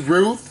A,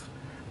 Ruth,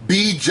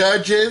 B.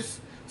 Judges,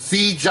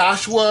 C.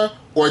 Joshua,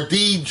 or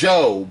D.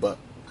 Job? What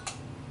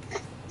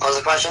was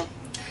the question?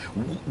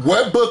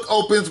 What book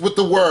opens with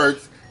the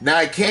words, Now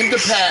it came to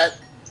pass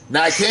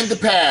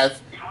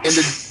in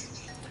the...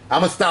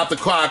 I'm going to stop the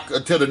clock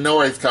until the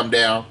noise come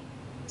down.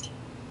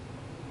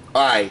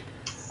 Alright,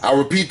 I'll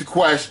repeat the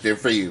question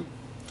for you.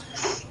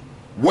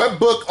 What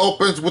book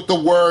opens with the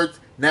words,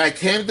 Now it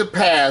came to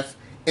pass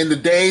in the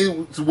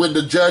days when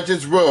the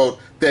judges ruled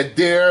that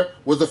there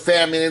was a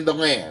famine in the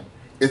land?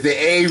 Is it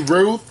A.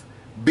 Ruth,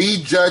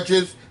 B.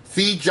 Judges,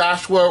 C.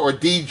 Joshua, or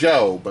D.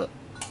 Job?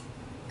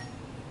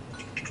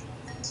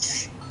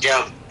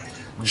 Job.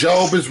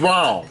 Job is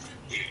wrong.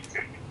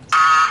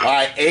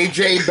 Alright,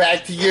 AJ,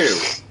 back to you.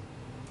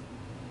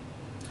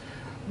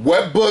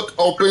 What book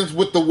opens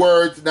with the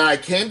words, Now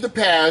it came to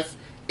pass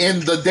in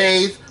the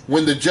days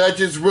when the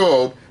judges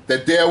ruled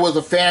that there was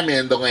a famine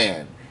in the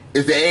land?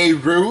 Is it A.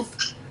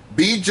 Ruth,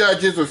 B.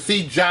 Judges, or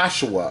C.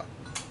 Joshua?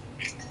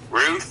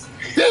 Ruth.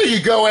 There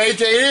you go,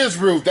 AJ. It is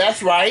Ruth.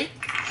 That's right.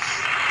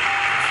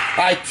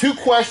 All right, 2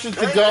 questions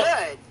to Very go.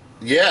 good.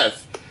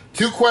 Yes.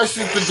 2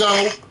 questions to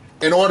go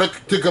in order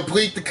to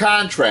complete the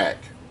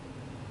contract.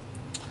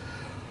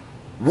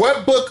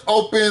 What book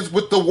opens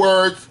with the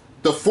words,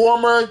 The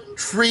former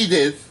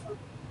treatise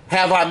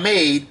have I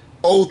made,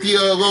 O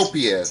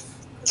Theolopius?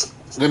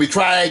 Let me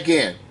try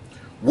again.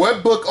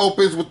 What book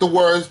opens with the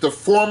words, The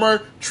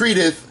former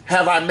treatise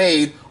have I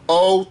made,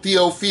 O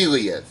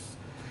Theophilus?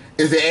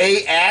 Is it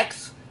A.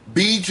 Acts,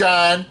 B.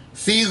 John,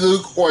 C.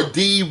 Luke, or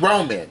D.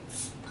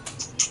 Romans?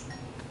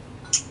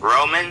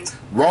 Romans.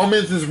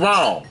 Romans is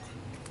wrong.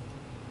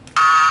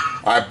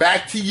 Alright,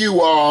 back to you,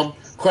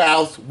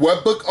 Klaus.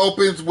 What book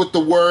opens with the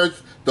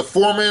words, The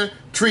former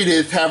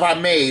treatise have I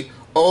made,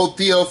 O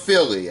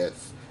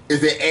Theophilus?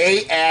 Is it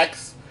A.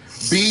 Acts,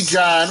 B.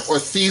 John, or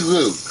C.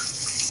 Luke?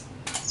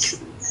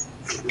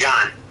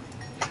 John.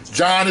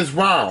 John is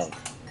wrong.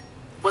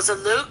 Was it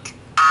Luke?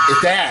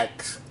 It's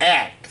Acts.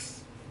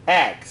 Acts.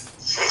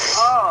 Acts.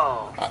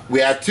 Oh. We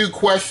have 2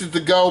 questions to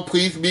go.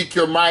 Please mute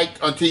your mic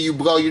until you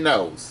blow your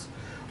nose.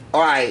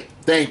 Alright,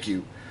 thank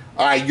you.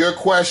 Alright, your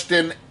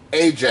question,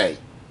 AJ.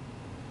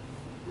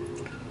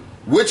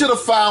 Which of the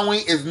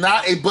following is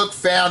not a book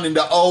found in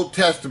the Old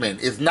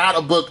Testament? Is not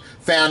a book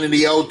found in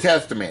the Old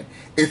Testament.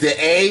 Is it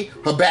A.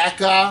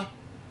 Habakkuk,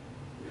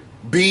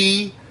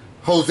 B.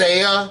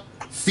 Hosea,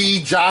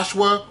 C.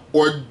 Joshua,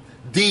 or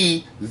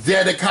D.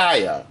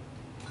 Zedekiah?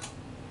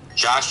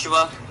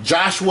 Joshua.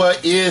 Joshua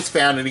is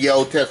found in the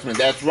Old Testament.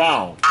 That's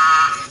wrong.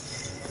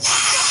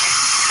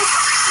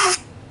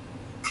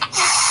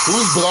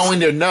 Who's blowing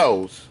their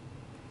nose?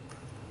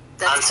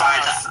 That's I'm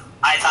sorry. Klaus.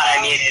 I thought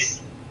I muted.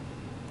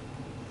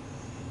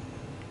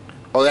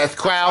 Oh, that's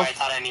Sorry, Klaus? I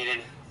thought I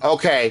muted.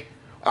 Okay.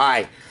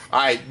 Alright.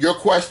 Alright. Your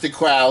question,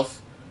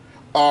 Klaus.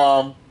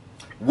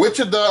 Which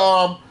of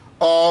the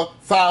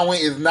following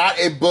is not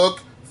a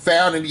book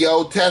found in the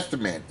Old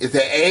Testament? Is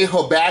it A.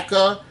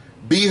 Habakkuk,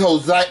 B.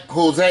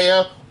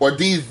 Hosea, or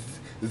D.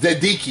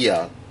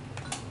 Zedekiah?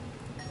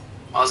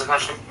 What was the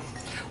question?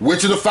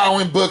 Which of the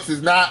following books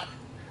is not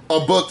a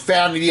book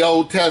found in the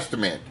Old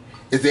Testament?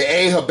 Is it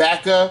A.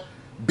 Habakkuk,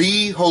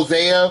 B.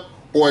 Hosea,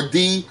 or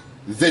D.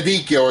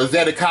 Zedekiah or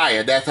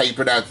Zedekiah? That's how you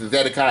pronounce it,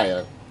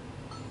 Zedekiah.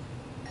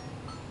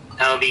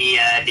 That would be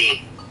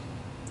D.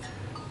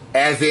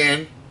 As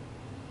in,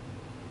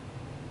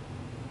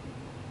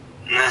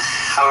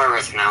 However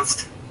it's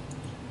pronounced.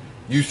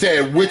 you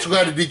said, which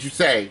letter did you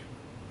say?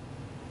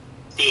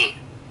 D.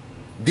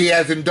 D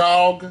as in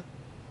dog?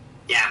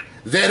 Yeah.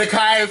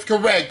 Zedekiah is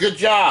correct. Good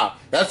job.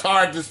 That's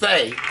hard to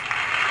say.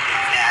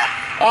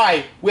 Yeah.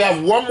 Alright, we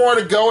have 1 more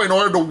to go in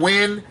order to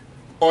win,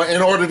 or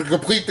in order to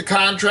complete the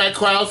contract,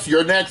 Klaus.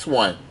 Your next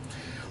one.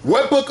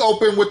 What book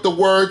opened with the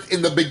words,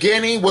 In the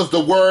beginning was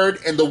the Word,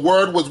 and the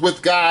Word was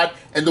with God,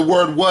 and the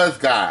Word was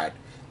God?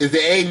 Is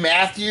it A.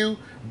 Matthew,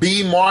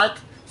 B. Mark,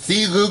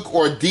 C. Luke,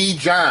 or D.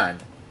 John?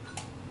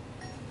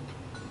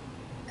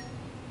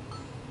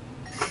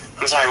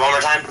 I'm sorry, one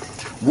more time.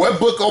 What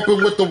book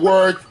opened with the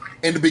words,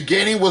 In the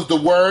beginning was the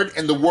Word,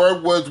 and the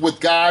Word was with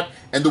God,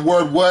 and the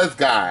Word was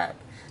God?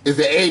 Is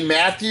it A.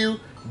 Matthew,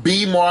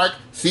 B. Mark,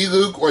 C.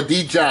 Luke, or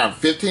D. John?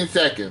 15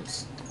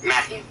 seconds.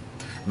 Matthew.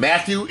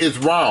 Matthew is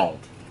wrong.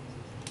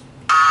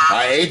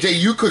 Alright, AJ,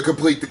 you could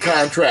complete the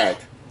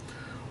contract.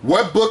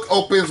 What book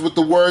opens with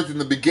the words, In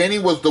the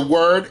beginning was the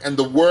Word, and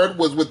the Word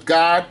was with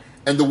God,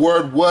 and the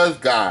Word was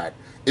God?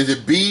 Is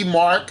it B.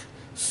 Mark,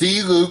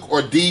 C. Luke,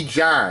 or D.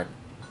 John?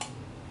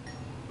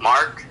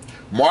 Mark.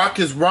 Mark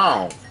is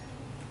wrong.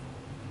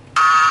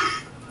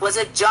 Was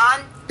it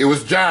John? It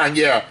was John,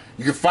 yeah.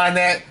 You can find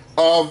that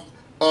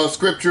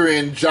scripture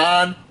in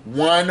John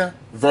 1,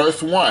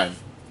 verse 1.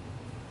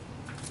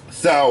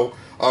 So,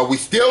 we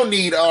still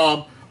need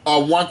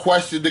 1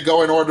 question to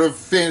go in order to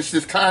finish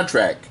this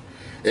contract.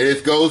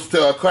 It goes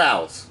to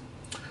Klaus.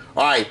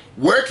 Alright,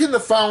 where can the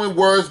following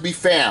words be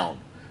found?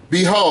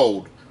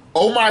 Behold,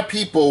 O my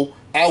people,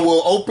 I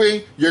will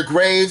open your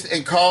graves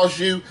and cause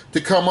you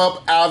to come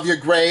up out of your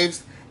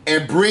graves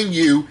and bring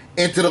you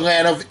into the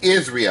land of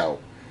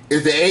Israel.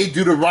 Is it A.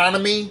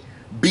 Deuteronomy,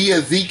 B.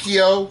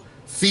 Ezekiel,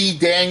 C.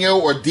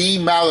 Daniel, or D.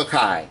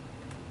 Malachi?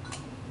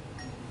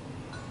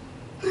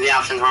 The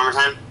options one more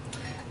time.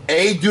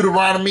 A.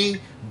 Deuteronomy,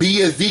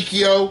 B.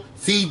 Ezekiel,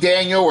 C.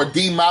 Daniel, or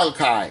D.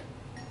 Malachi?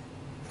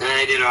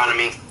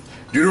 Deuteronomy.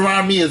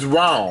 Deuteronomy is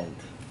wrong.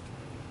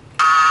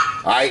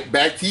 Alright,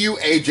 back to you,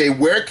 AJ.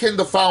 Where can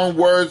the following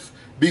words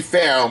be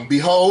found?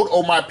 Behold,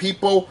 O my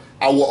people,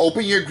 I will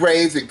open your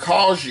graves and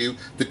cause you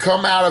to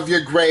come out of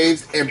your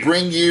graves and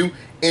bring you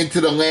into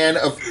the land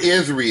of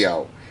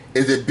Israel.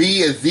 Is it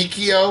B.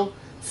 Ezekiel,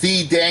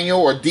 C.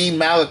 Daniel, or D.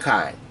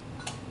 Malachi?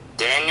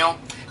 Daniel?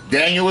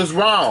 Daniel is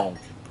wrong.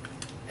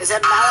 Is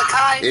that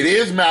Malachi? It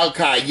is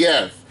Malachi,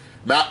 yes.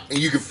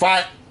 You can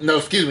find, no,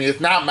 excuse me, it's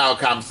not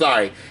Malachi, I'm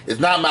sorry. It's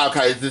not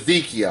Malachi, it's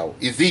Ezekiel.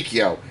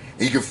 Ezekiel.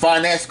 And you can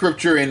find that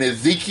scripture in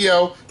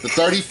Ezekiel, the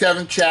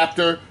 37th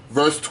chapter,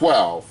 verse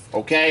 12.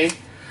 Okay?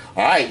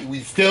 Alright,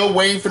 we still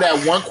waiting for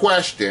that one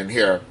question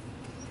here.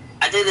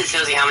 I think this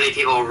shows you how many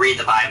people read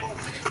the Bible.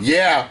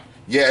 Yeah,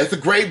 it's a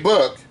great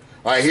book.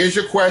 Alright, here's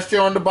your question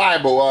on the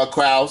Bible,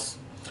 Klaus.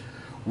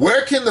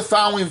 Where can the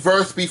following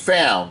verse be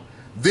found?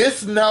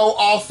 This know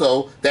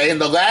also that in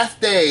the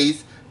last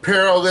days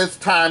perilous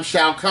times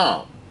shall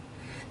come.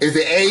 Is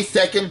it A.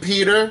 2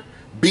 Peter,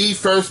 B.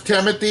 1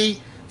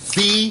 Timothy,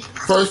 C.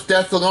 1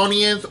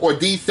 Thessalonians, or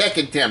D.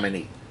 2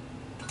 Timothy?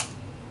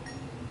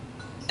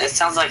 It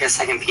sounds like a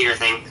 2 Peter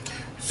thing.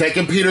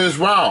 2 Peter is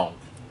wrong.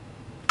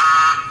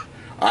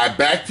 Alright,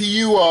 back to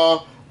you,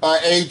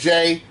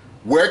 AJ.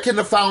 Where can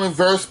the following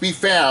verse be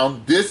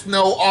found? This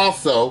know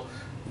also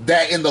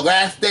that in the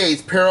last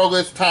days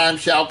perilous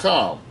times shall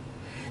come.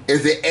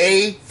 Is it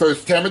A. 1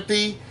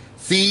 Timothy,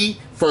 C.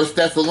 1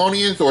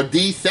 Thessalonians, or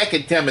D.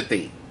 2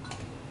 Timothy?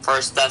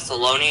 1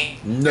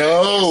 Thessalonians?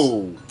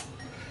 No,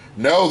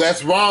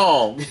 that's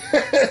wrong. Was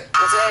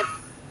it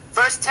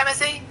First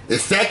Timothy?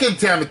 It's 2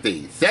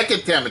 Timothy. 2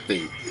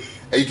 Timothy.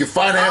 And you can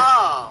find that.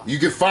 Oh. You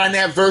can find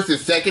that verse in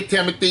 2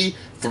 Timothy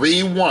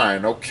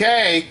 3:1.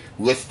 Okay,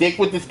 let's stick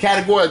with this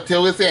category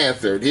until it's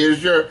answered.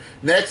 Here's your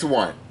next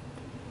one.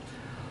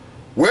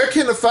 Where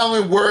can the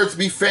following words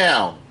be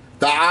found?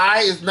 The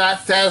eye is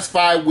not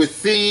satisfied with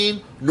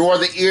seeing, nor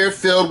the ear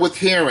filled with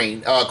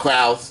hearing,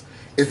 Klaus.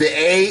 Is it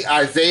A.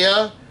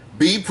 Isaiah,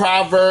 B.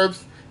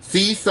 Proverbs,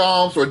 C.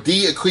 Psalms, or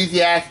D.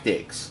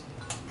 Ecclesiastics?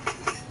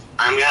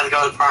 I'm going to have to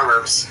go with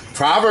Proverbs.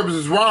 Proverbs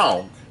is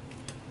wrong.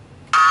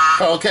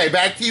 Okay,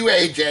 back to you,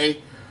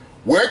 AJ.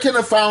 Where can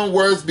the following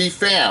words be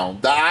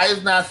found? The eye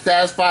is not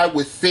satisfied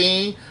with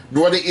seeing,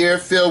 nor the ear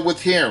filled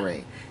with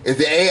hearing. Is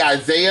it A.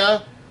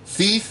 Isaiah,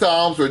 C.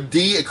 Psalms, or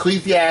D.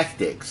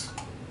 Ecclesiastics?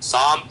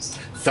 Psalms?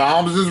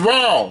 Psalms is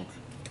wrong.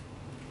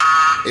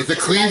 It's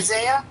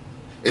Isaiah?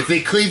 It's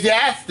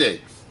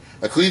Ecclesiastics.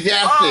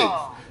 Ecclesiastics.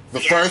 Oh, The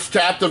first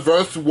chapter,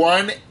 verse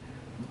 1.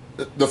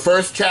 The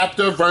first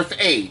chapter, verse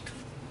 8.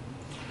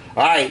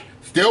 Alright,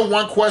 still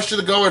one question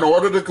to go in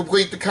order to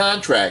complete the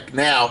contract.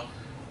 Now,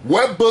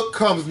 what book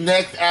comes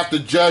next after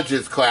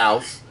Judges,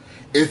 Klaus?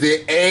 Is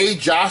it A.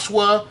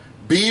 Joshua,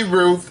 B.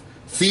 Ruth,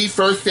 C.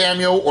 1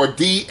 Samuel, or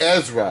D.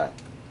 Ezra?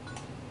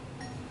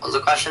 What was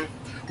the question?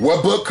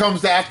 What book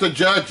comes after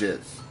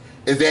Judges?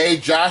 Is it A.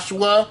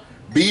 Joshua,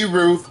 B.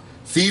 Ruth,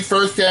 C.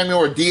 1 Samuel,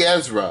 or D.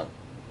 Ezra?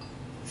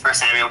 1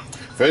 Samuel.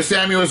 1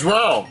 Samuel is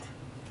wrong.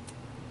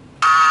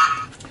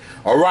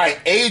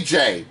 Alright,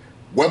 AJ,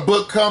 what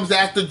book comes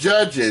after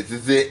Judges?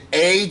 Is it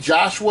A.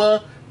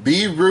 Joshua,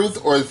 B.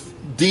 Ruth, or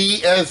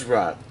D.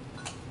 Ezra?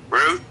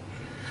 Ruth.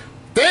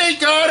 Thank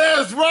God,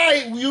 that's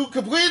right. You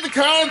complete the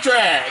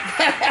contract.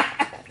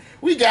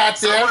 We got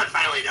there. Someone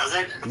finally does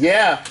it.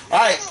 Yeah.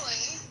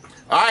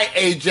 Alright,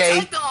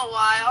 AJ. Took them a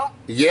while.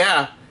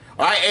 Yeah.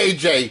 Alright,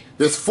 AJ.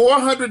 There's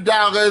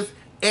 $400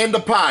 in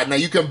the pot. Now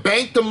you can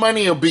bank the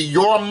money, it'll be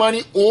your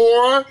money,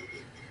 or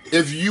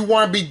if you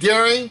want to be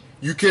daring,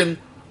 you can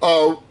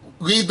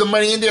leave the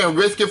money in there and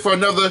risk it for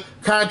another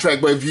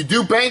contract. But if you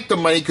do bank the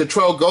money,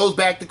 control goes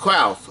back to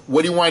Klaus.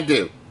 What do you want to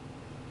do?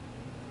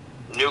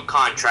 New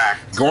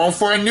contract. Going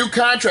for a new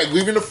contract,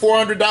 leaving the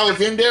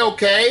 $400 in there,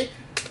 okay?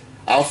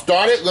 I'll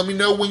start it. Let me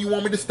know when you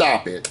want me to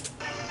stop it.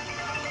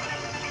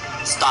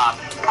 Stop.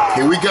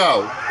 Here we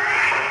go.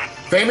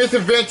 Famous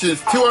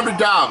Inventions,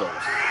 $200.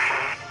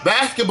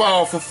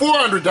 Basketball for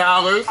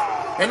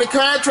 $400. And the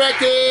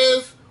contract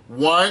is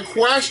one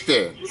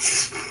question.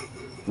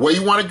 Where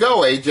you want to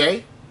go,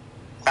 AJ?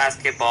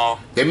 Basketball.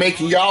 They're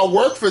making y'all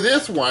work for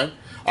this one.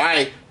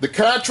 Alright, the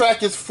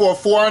contract is for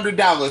 $400,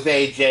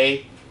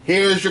 AJ.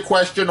 Here's your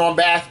question on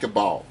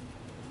basketball.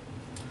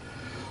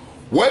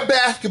 What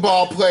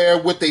basketball player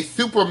with a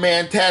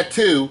Superman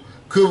tattoo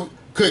could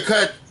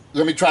cut...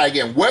 Let me try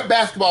again. What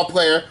basketball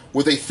player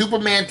with a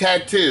Superman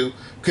tattoo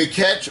could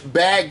catch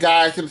bad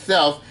guys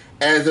himself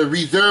as a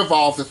reserve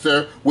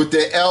officer with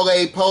the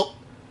LA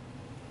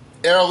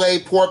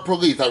Port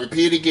Police? I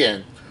repeat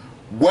again.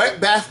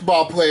 What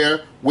basketball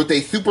player with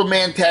a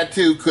Superman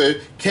tattoo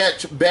could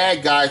catch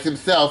bad guys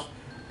himself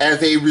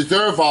as a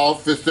reserve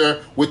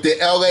officer with the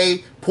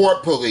LA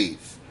Port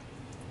Police?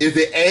 Is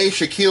it A.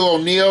 Shaquille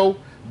O'Neal,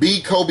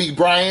 B. Kobe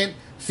Bryant,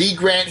 C.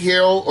 Grant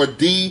Hill, or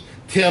D.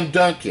 Tim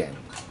Duncan?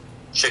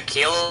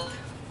 Shaquille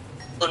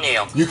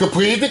O'Neal. You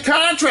completed the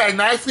contract.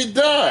 Nicely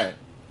done.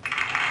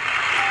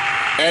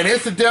 And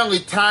incidentally,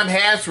 time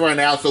has run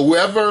out, so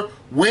whoever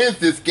wins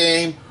this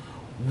game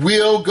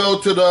will go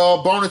to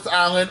the bonus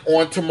island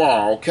on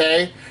tomorrow,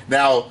 okay?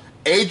 Now,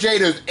 AJ,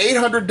 there's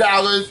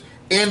 $800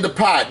 in the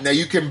pot. Now,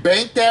 you can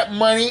bank that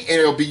money, and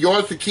it'll be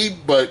yours to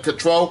keep, but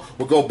control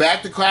will go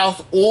back to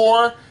Klaus,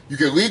 or you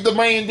can leave the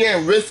money in there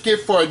and risk it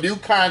for a new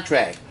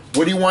contract.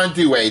 What do you want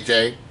to do,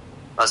 AJ?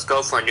 Let's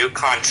go for a new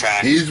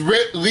contract. He's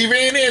leaving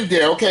it in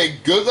there. Okay,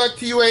 good luck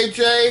to you,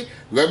 AJ.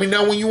 Let me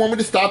know when you want me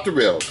to stop the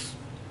reels.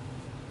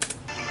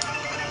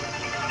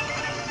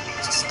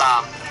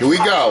 Stop. Here we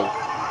go.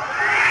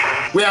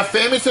 We have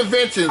famous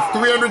inventions,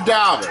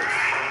 $300.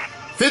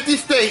 50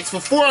 states for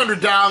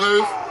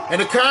 $400.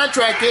 And the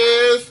contract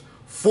is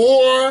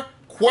 4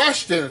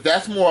 questions.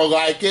 That's more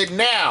like it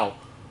now.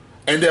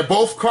 And they're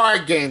both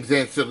card games,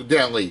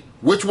 incidentally.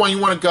 Which one you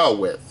want to go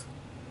with?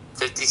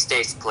 50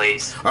 states,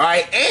 please. All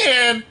right,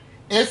 and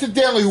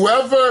incidentally,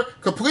 whoever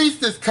completes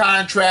this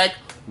contract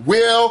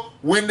will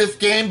win this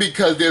game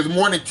because there's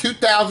more than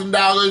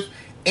 $2,000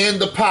 in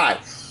the pot.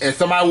 And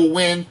somebody will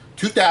win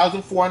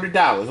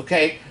 $2,400,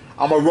 okay?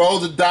 I'm going to roll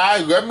the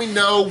die. Let me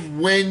know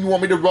when you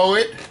want me to roll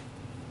it.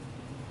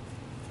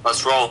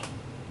 Let's roll.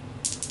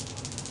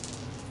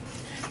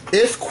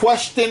 It's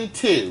question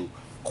 2.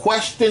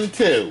 Question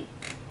 2.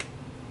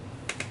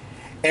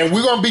 And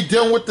we're going to be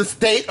dealing with the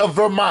state of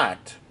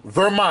Vermont.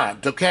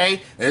 Vermont,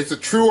 okay? And it's a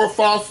true or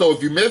false, so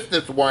if you miss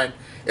this one,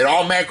 it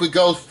automatically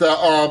goes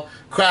to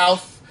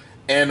Klaus,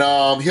 and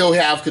he'll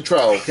have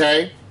control,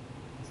 okay?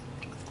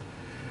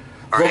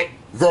 All right.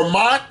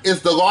 Vermont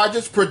is the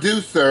largest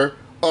producer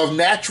of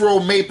natural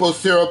maple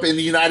syrup in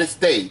the United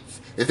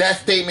States. Is that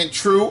statement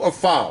true or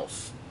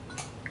false?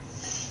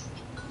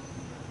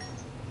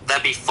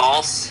 That'd be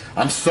false.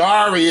 I'm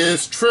sorry,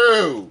 it's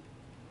true.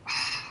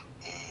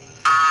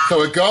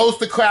 So it goes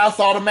to Klaus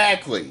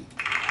automatically.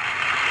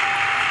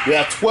 We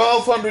have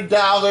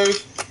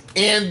 $1,200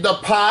 in the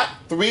pot.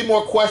 3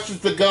 more questions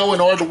to go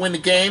in order to win the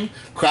game.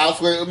 Klaus,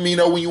 let me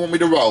know when you want me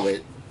to roll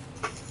it.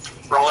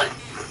 Roll it.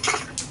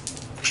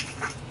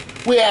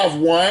 We have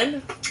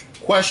 1.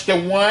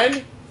 Question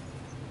 1.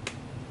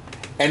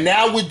 And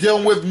now we're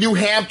dealing with New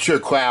Hampshire,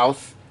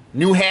 Klaus.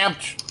 New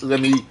Hampshire. Let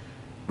me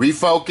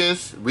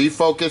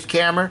refocus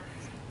camera.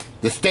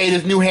 The state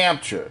is New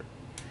Hampshire.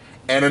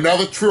 And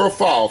another true or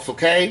false,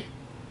 okay?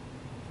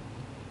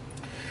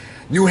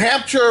 New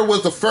Hampshire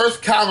was the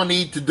first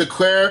colony to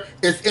declare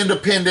its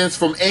independence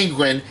from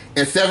England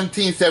in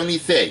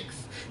 1776.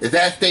 Is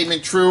that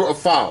statement true or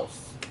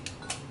false?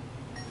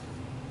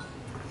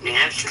 New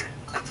Hampshire.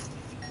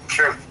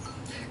 True.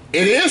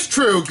 It is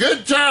true.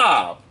 Good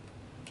job.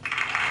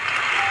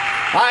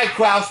 All right,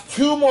 Klaus,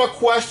 2 more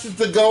questions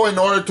to go in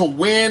order to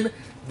win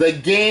the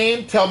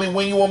game. Tell me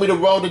when you want me to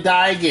roll the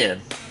die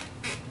again.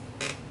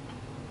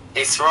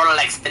 It's roll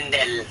like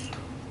spindle.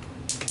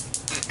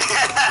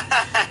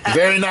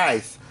 Very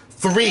nice.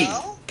 3.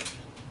 No?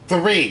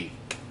 3.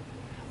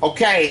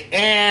 Okay,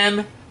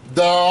 and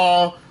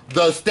the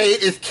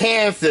state is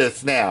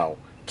Kansas now.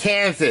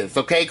 Kansas,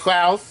 okay,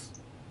 Klaus?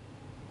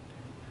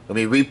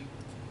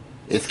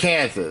 It's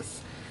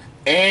Kansas.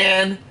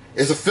 And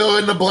it's a fill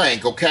in the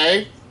blank,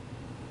 okay?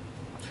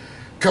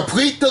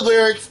 Complete the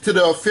lyrics to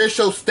the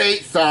official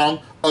state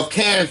song of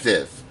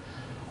Kansas.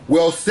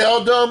 Well,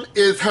 seldom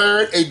is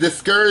heard a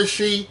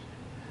discouraging...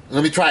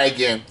 Let me try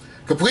again.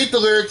 Complete the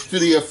lyrics to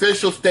the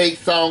official state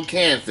song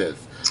Kansas.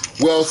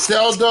 Where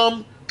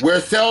seldom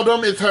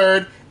is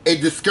heard a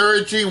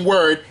discouraging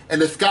word,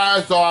 and the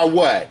skies are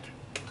what?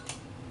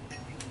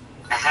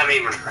 I haven't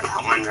even heard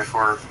that one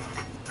before.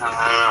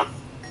 I don't know.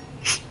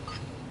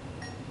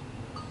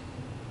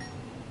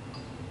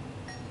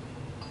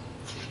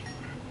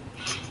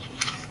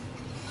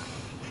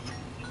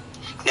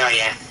 No,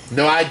 yeah.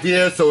 No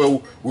idea,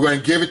 so we're going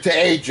to give it to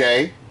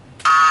AJ.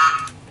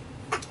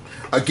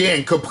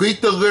 Again,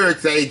 complete the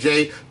lyrics,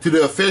 AJ, to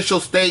the official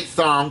state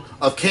song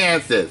of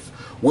Kansas.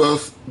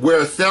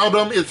 Where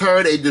seldom is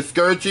heard a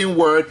discouraging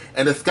word,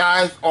 and the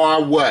skies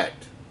are what?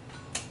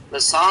 The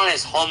song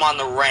is Home on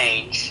the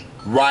Range.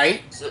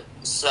 Right?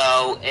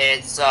 So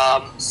it's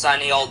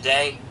sunny all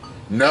day.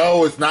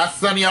 No, it's not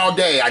sunny all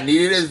day. I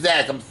need it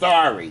exact. I'm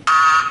sorry.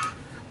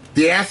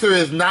 The answer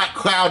is not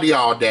cloudy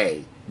all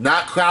day.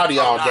 Not cloudy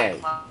all day.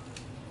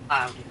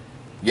 Cloudy.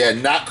 Yeah,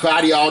 not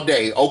cloudy all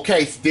day.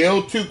 Okay,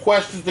 still 2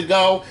 questions to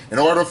go. In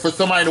order for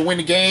somebody to win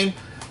the game,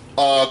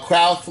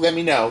 Klaus, let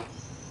me know.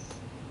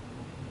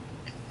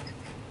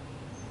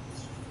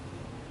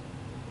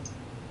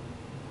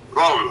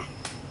 Wrong.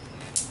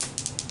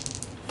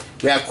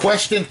 We have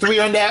question 3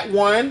 on that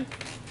one.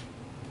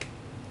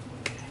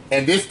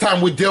 And this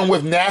time we're dealing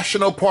with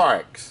national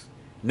parks.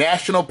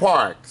 National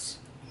parks.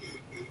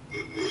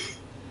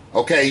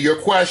 Okay, your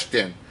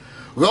question.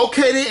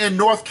 Located in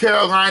North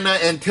Carolina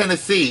and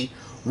Tennessee,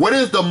 what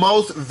is the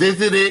most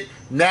visited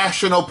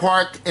national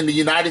park in the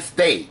United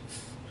States?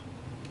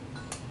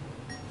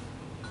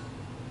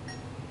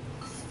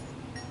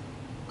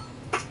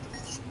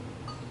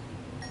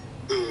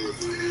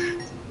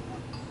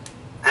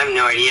 I have no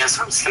no idea,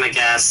 so I'm just gonna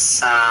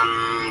guess,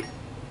 yeah,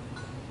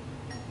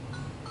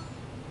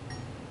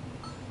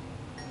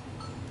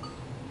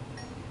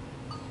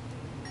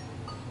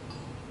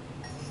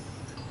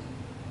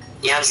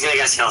 I'm just gonna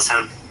guess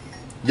Yellowstone.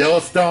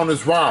 Yellowstone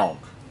is wrong.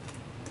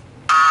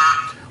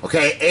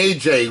 Okay,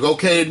 AJ,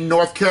 located in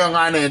North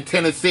Carolina and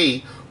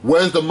Tennessee,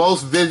 where's the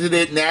most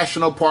visited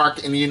national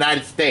park in the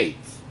United States?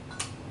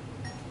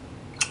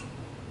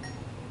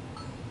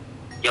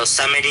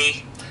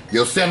 Yosemite.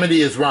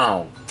 Yosemite is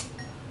wrong.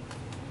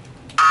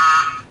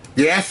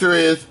 The answer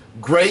is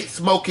Great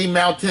Smoky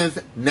Mountains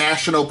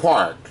National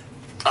Park.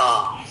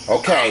 Oh.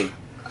 Okay,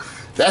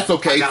 that's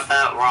okay. I got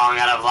that wrong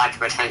out of lack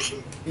of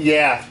attention.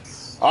 Yeah.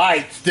 All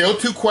right, still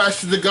 2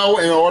 questions to go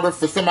in order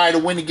for somebody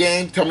to win the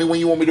game. Tell me when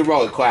you want me to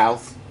roll it,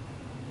 Klaus.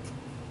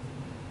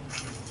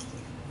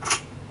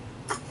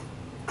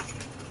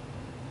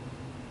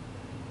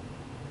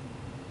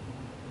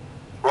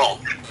 Roll.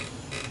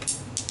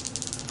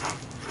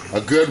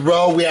 A good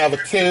roll. We have a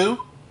 2.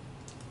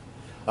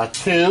 A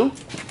 2.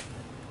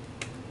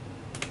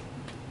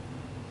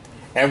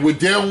 And we're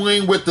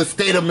dealing with the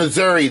state of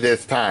Missouri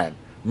this time.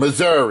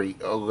 Missouri.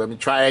 Oh, let me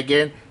try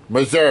again.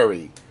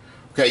 Missouri.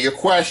 Okay, your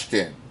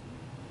question.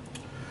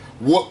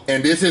 What?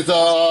 And this is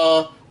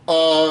a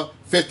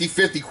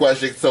 50-50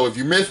 question. So if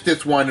you miss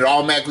this one, it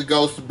automatically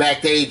goes back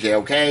to AJ.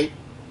 Okay.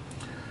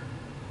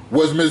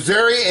 Was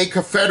Missouri a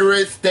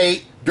Confederate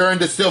state during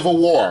the Civil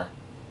War?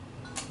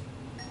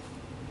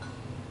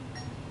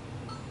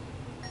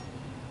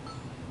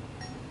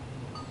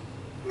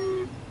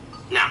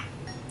 No.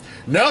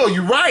 No,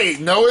 you're right.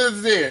 No,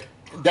 is it?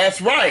 That's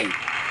right.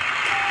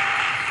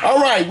 All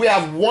right, we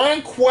have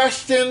 1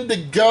 question to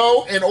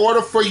go in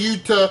order for you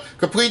to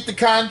complete the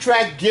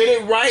contract. Get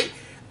it right,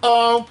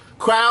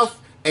 Kraus,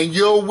 and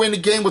you'll win the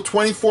game with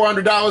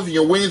 $2,400, and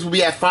your winnings will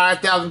be at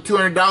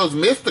 $5,200.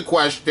 Miss the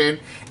question,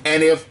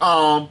 and if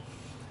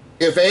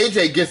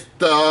AJ gets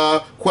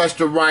the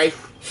question right,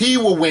 he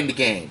will win the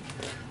game.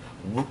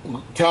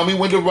 Tell me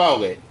when to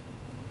roll it.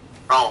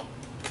 Roll.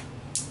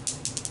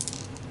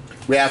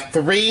 We have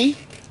 3.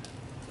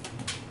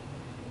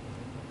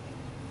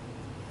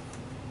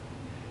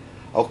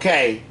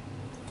 Okay.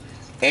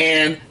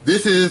 And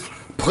this is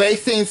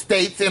placing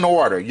states in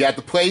order. You have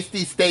to place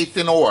these states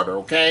in order,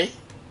 okay?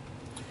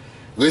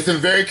 Listen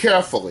very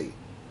carefully.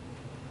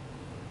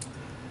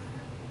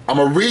 I'm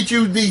going to read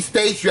you these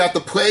states. You have to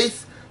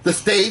place the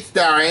states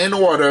that are in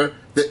order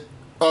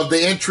of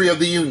the entry of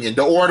the Union,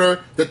 the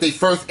order that they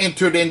first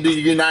entered into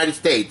the United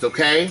States,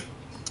 okay?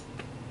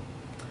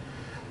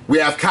 We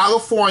have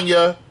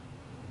California,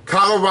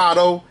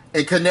 Colorado,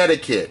 and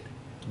Connecticut.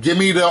 Give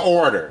me the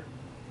order.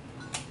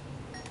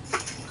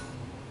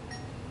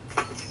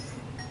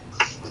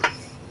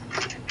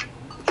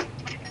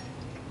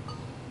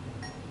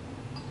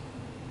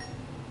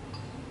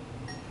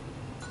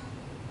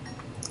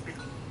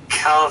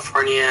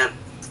 California.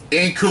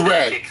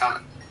 Incorrect.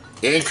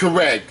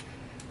 Incorrect.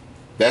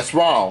 That's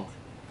wrong.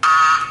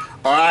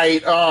 All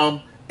right,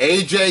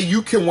 AJ,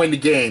 you can win the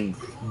game.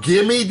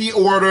 Give me the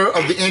order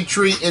of the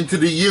entry into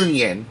the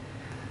Union.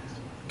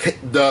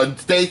 The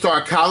states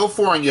are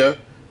California,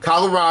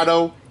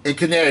 Colorado, and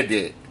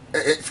Connecticut.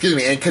 Excuse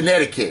me, and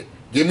Connecticut.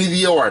 Give me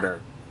the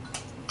order.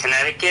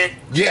 Connecticut.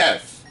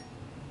 Yes.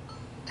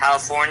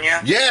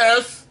 California.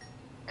 Yes.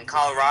 And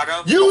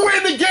Colorado. You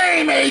win the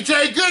game,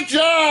 AJ. Good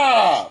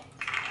job.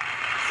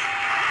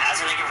 That's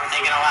what I get for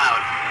thinking aloud.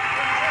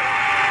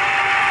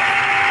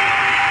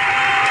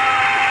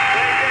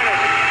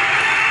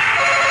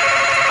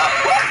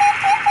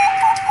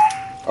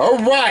 All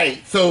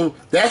right, so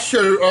that's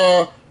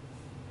your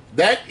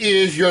that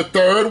is your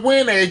 3rd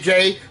win,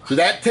 AJ. So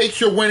that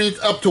takes your winnings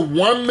up to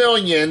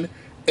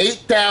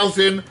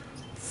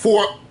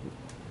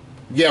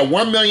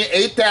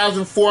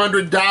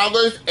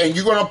 $1,008,400, and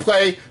you're gonna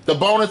play the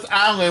bonus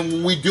island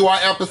when we do our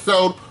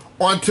episode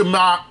on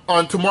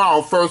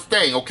tomorrow first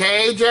thing.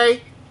 Okay,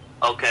 AJ?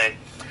 Okay.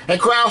 And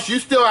Klaus, you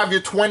still have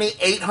your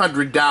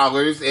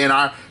 $2,800, and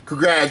our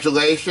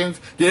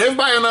congratulations. Did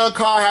everybody on the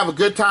call have a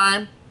good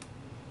time?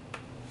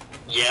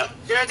 Yep.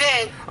 Sure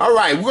did. All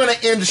right, we're going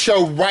to end the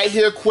show right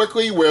here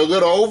quickly. We're a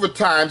little over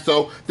time.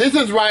 So this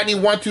is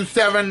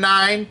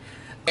Rodney1279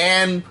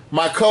 and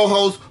my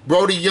co-host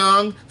Brody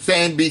Young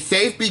saying be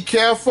safe, be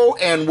careful,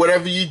 and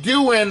whatever you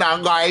do in our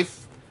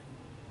life,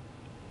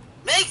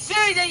 Make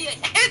sure that you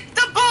hit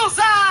the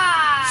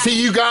bullseye!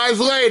 see you guys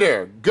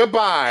later.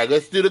 Goodbye.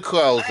 Let's do the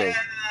closing.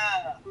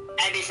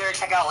 And be sure to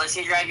check out Let's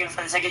See Dragon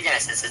for the Sega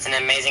Genesis. It's an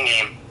amazing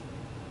game.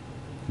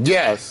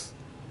 Yes.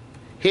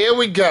 Here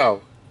we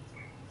go.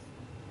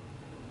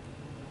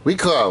 We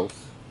close.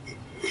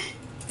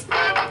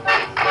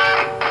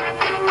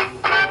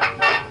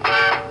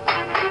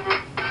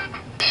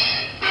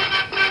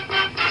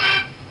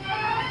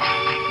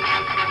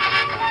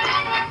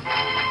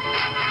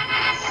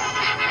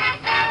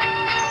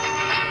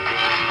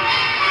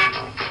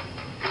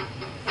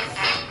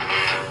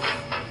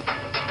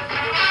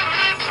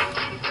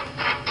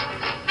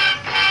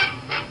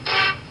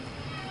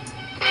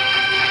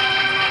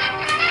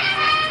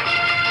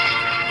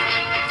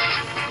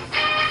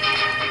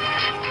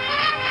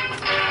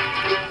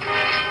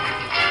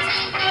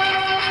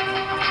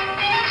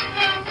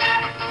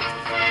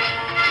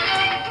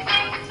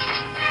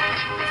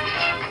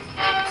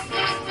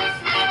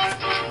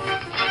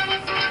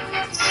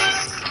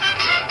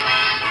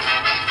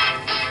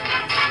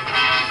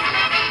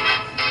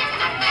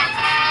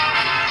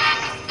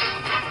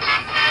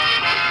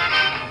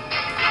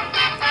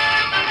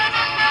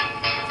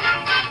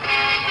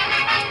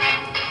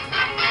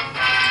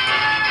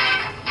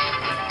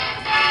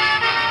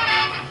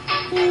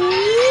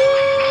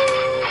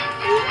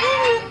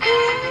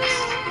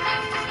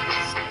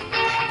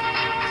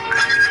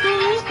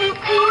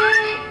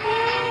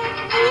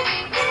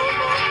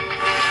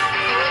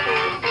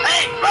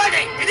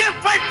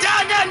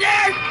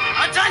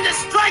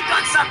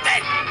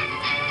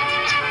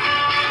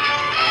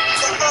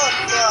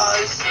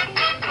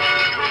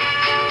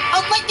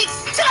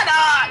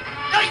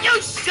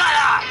 you shut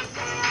up!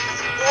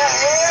 Well,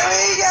 here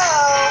we go.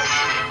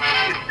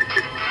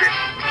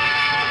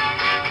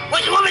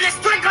 What, you want me to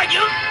strike on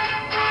you?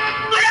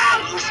 Look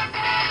out!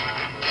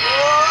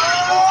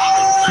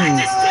 I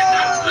just tripped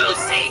on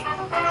Lucy.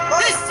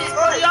 This is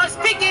Leon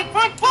speaking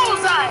for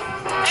Bullseye,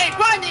 a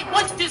Rodney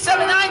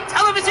 1279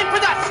 television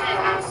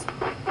productions.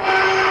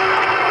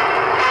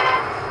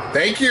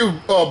 Thank you,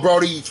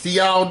 Brody. See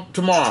y'all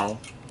tomorrow.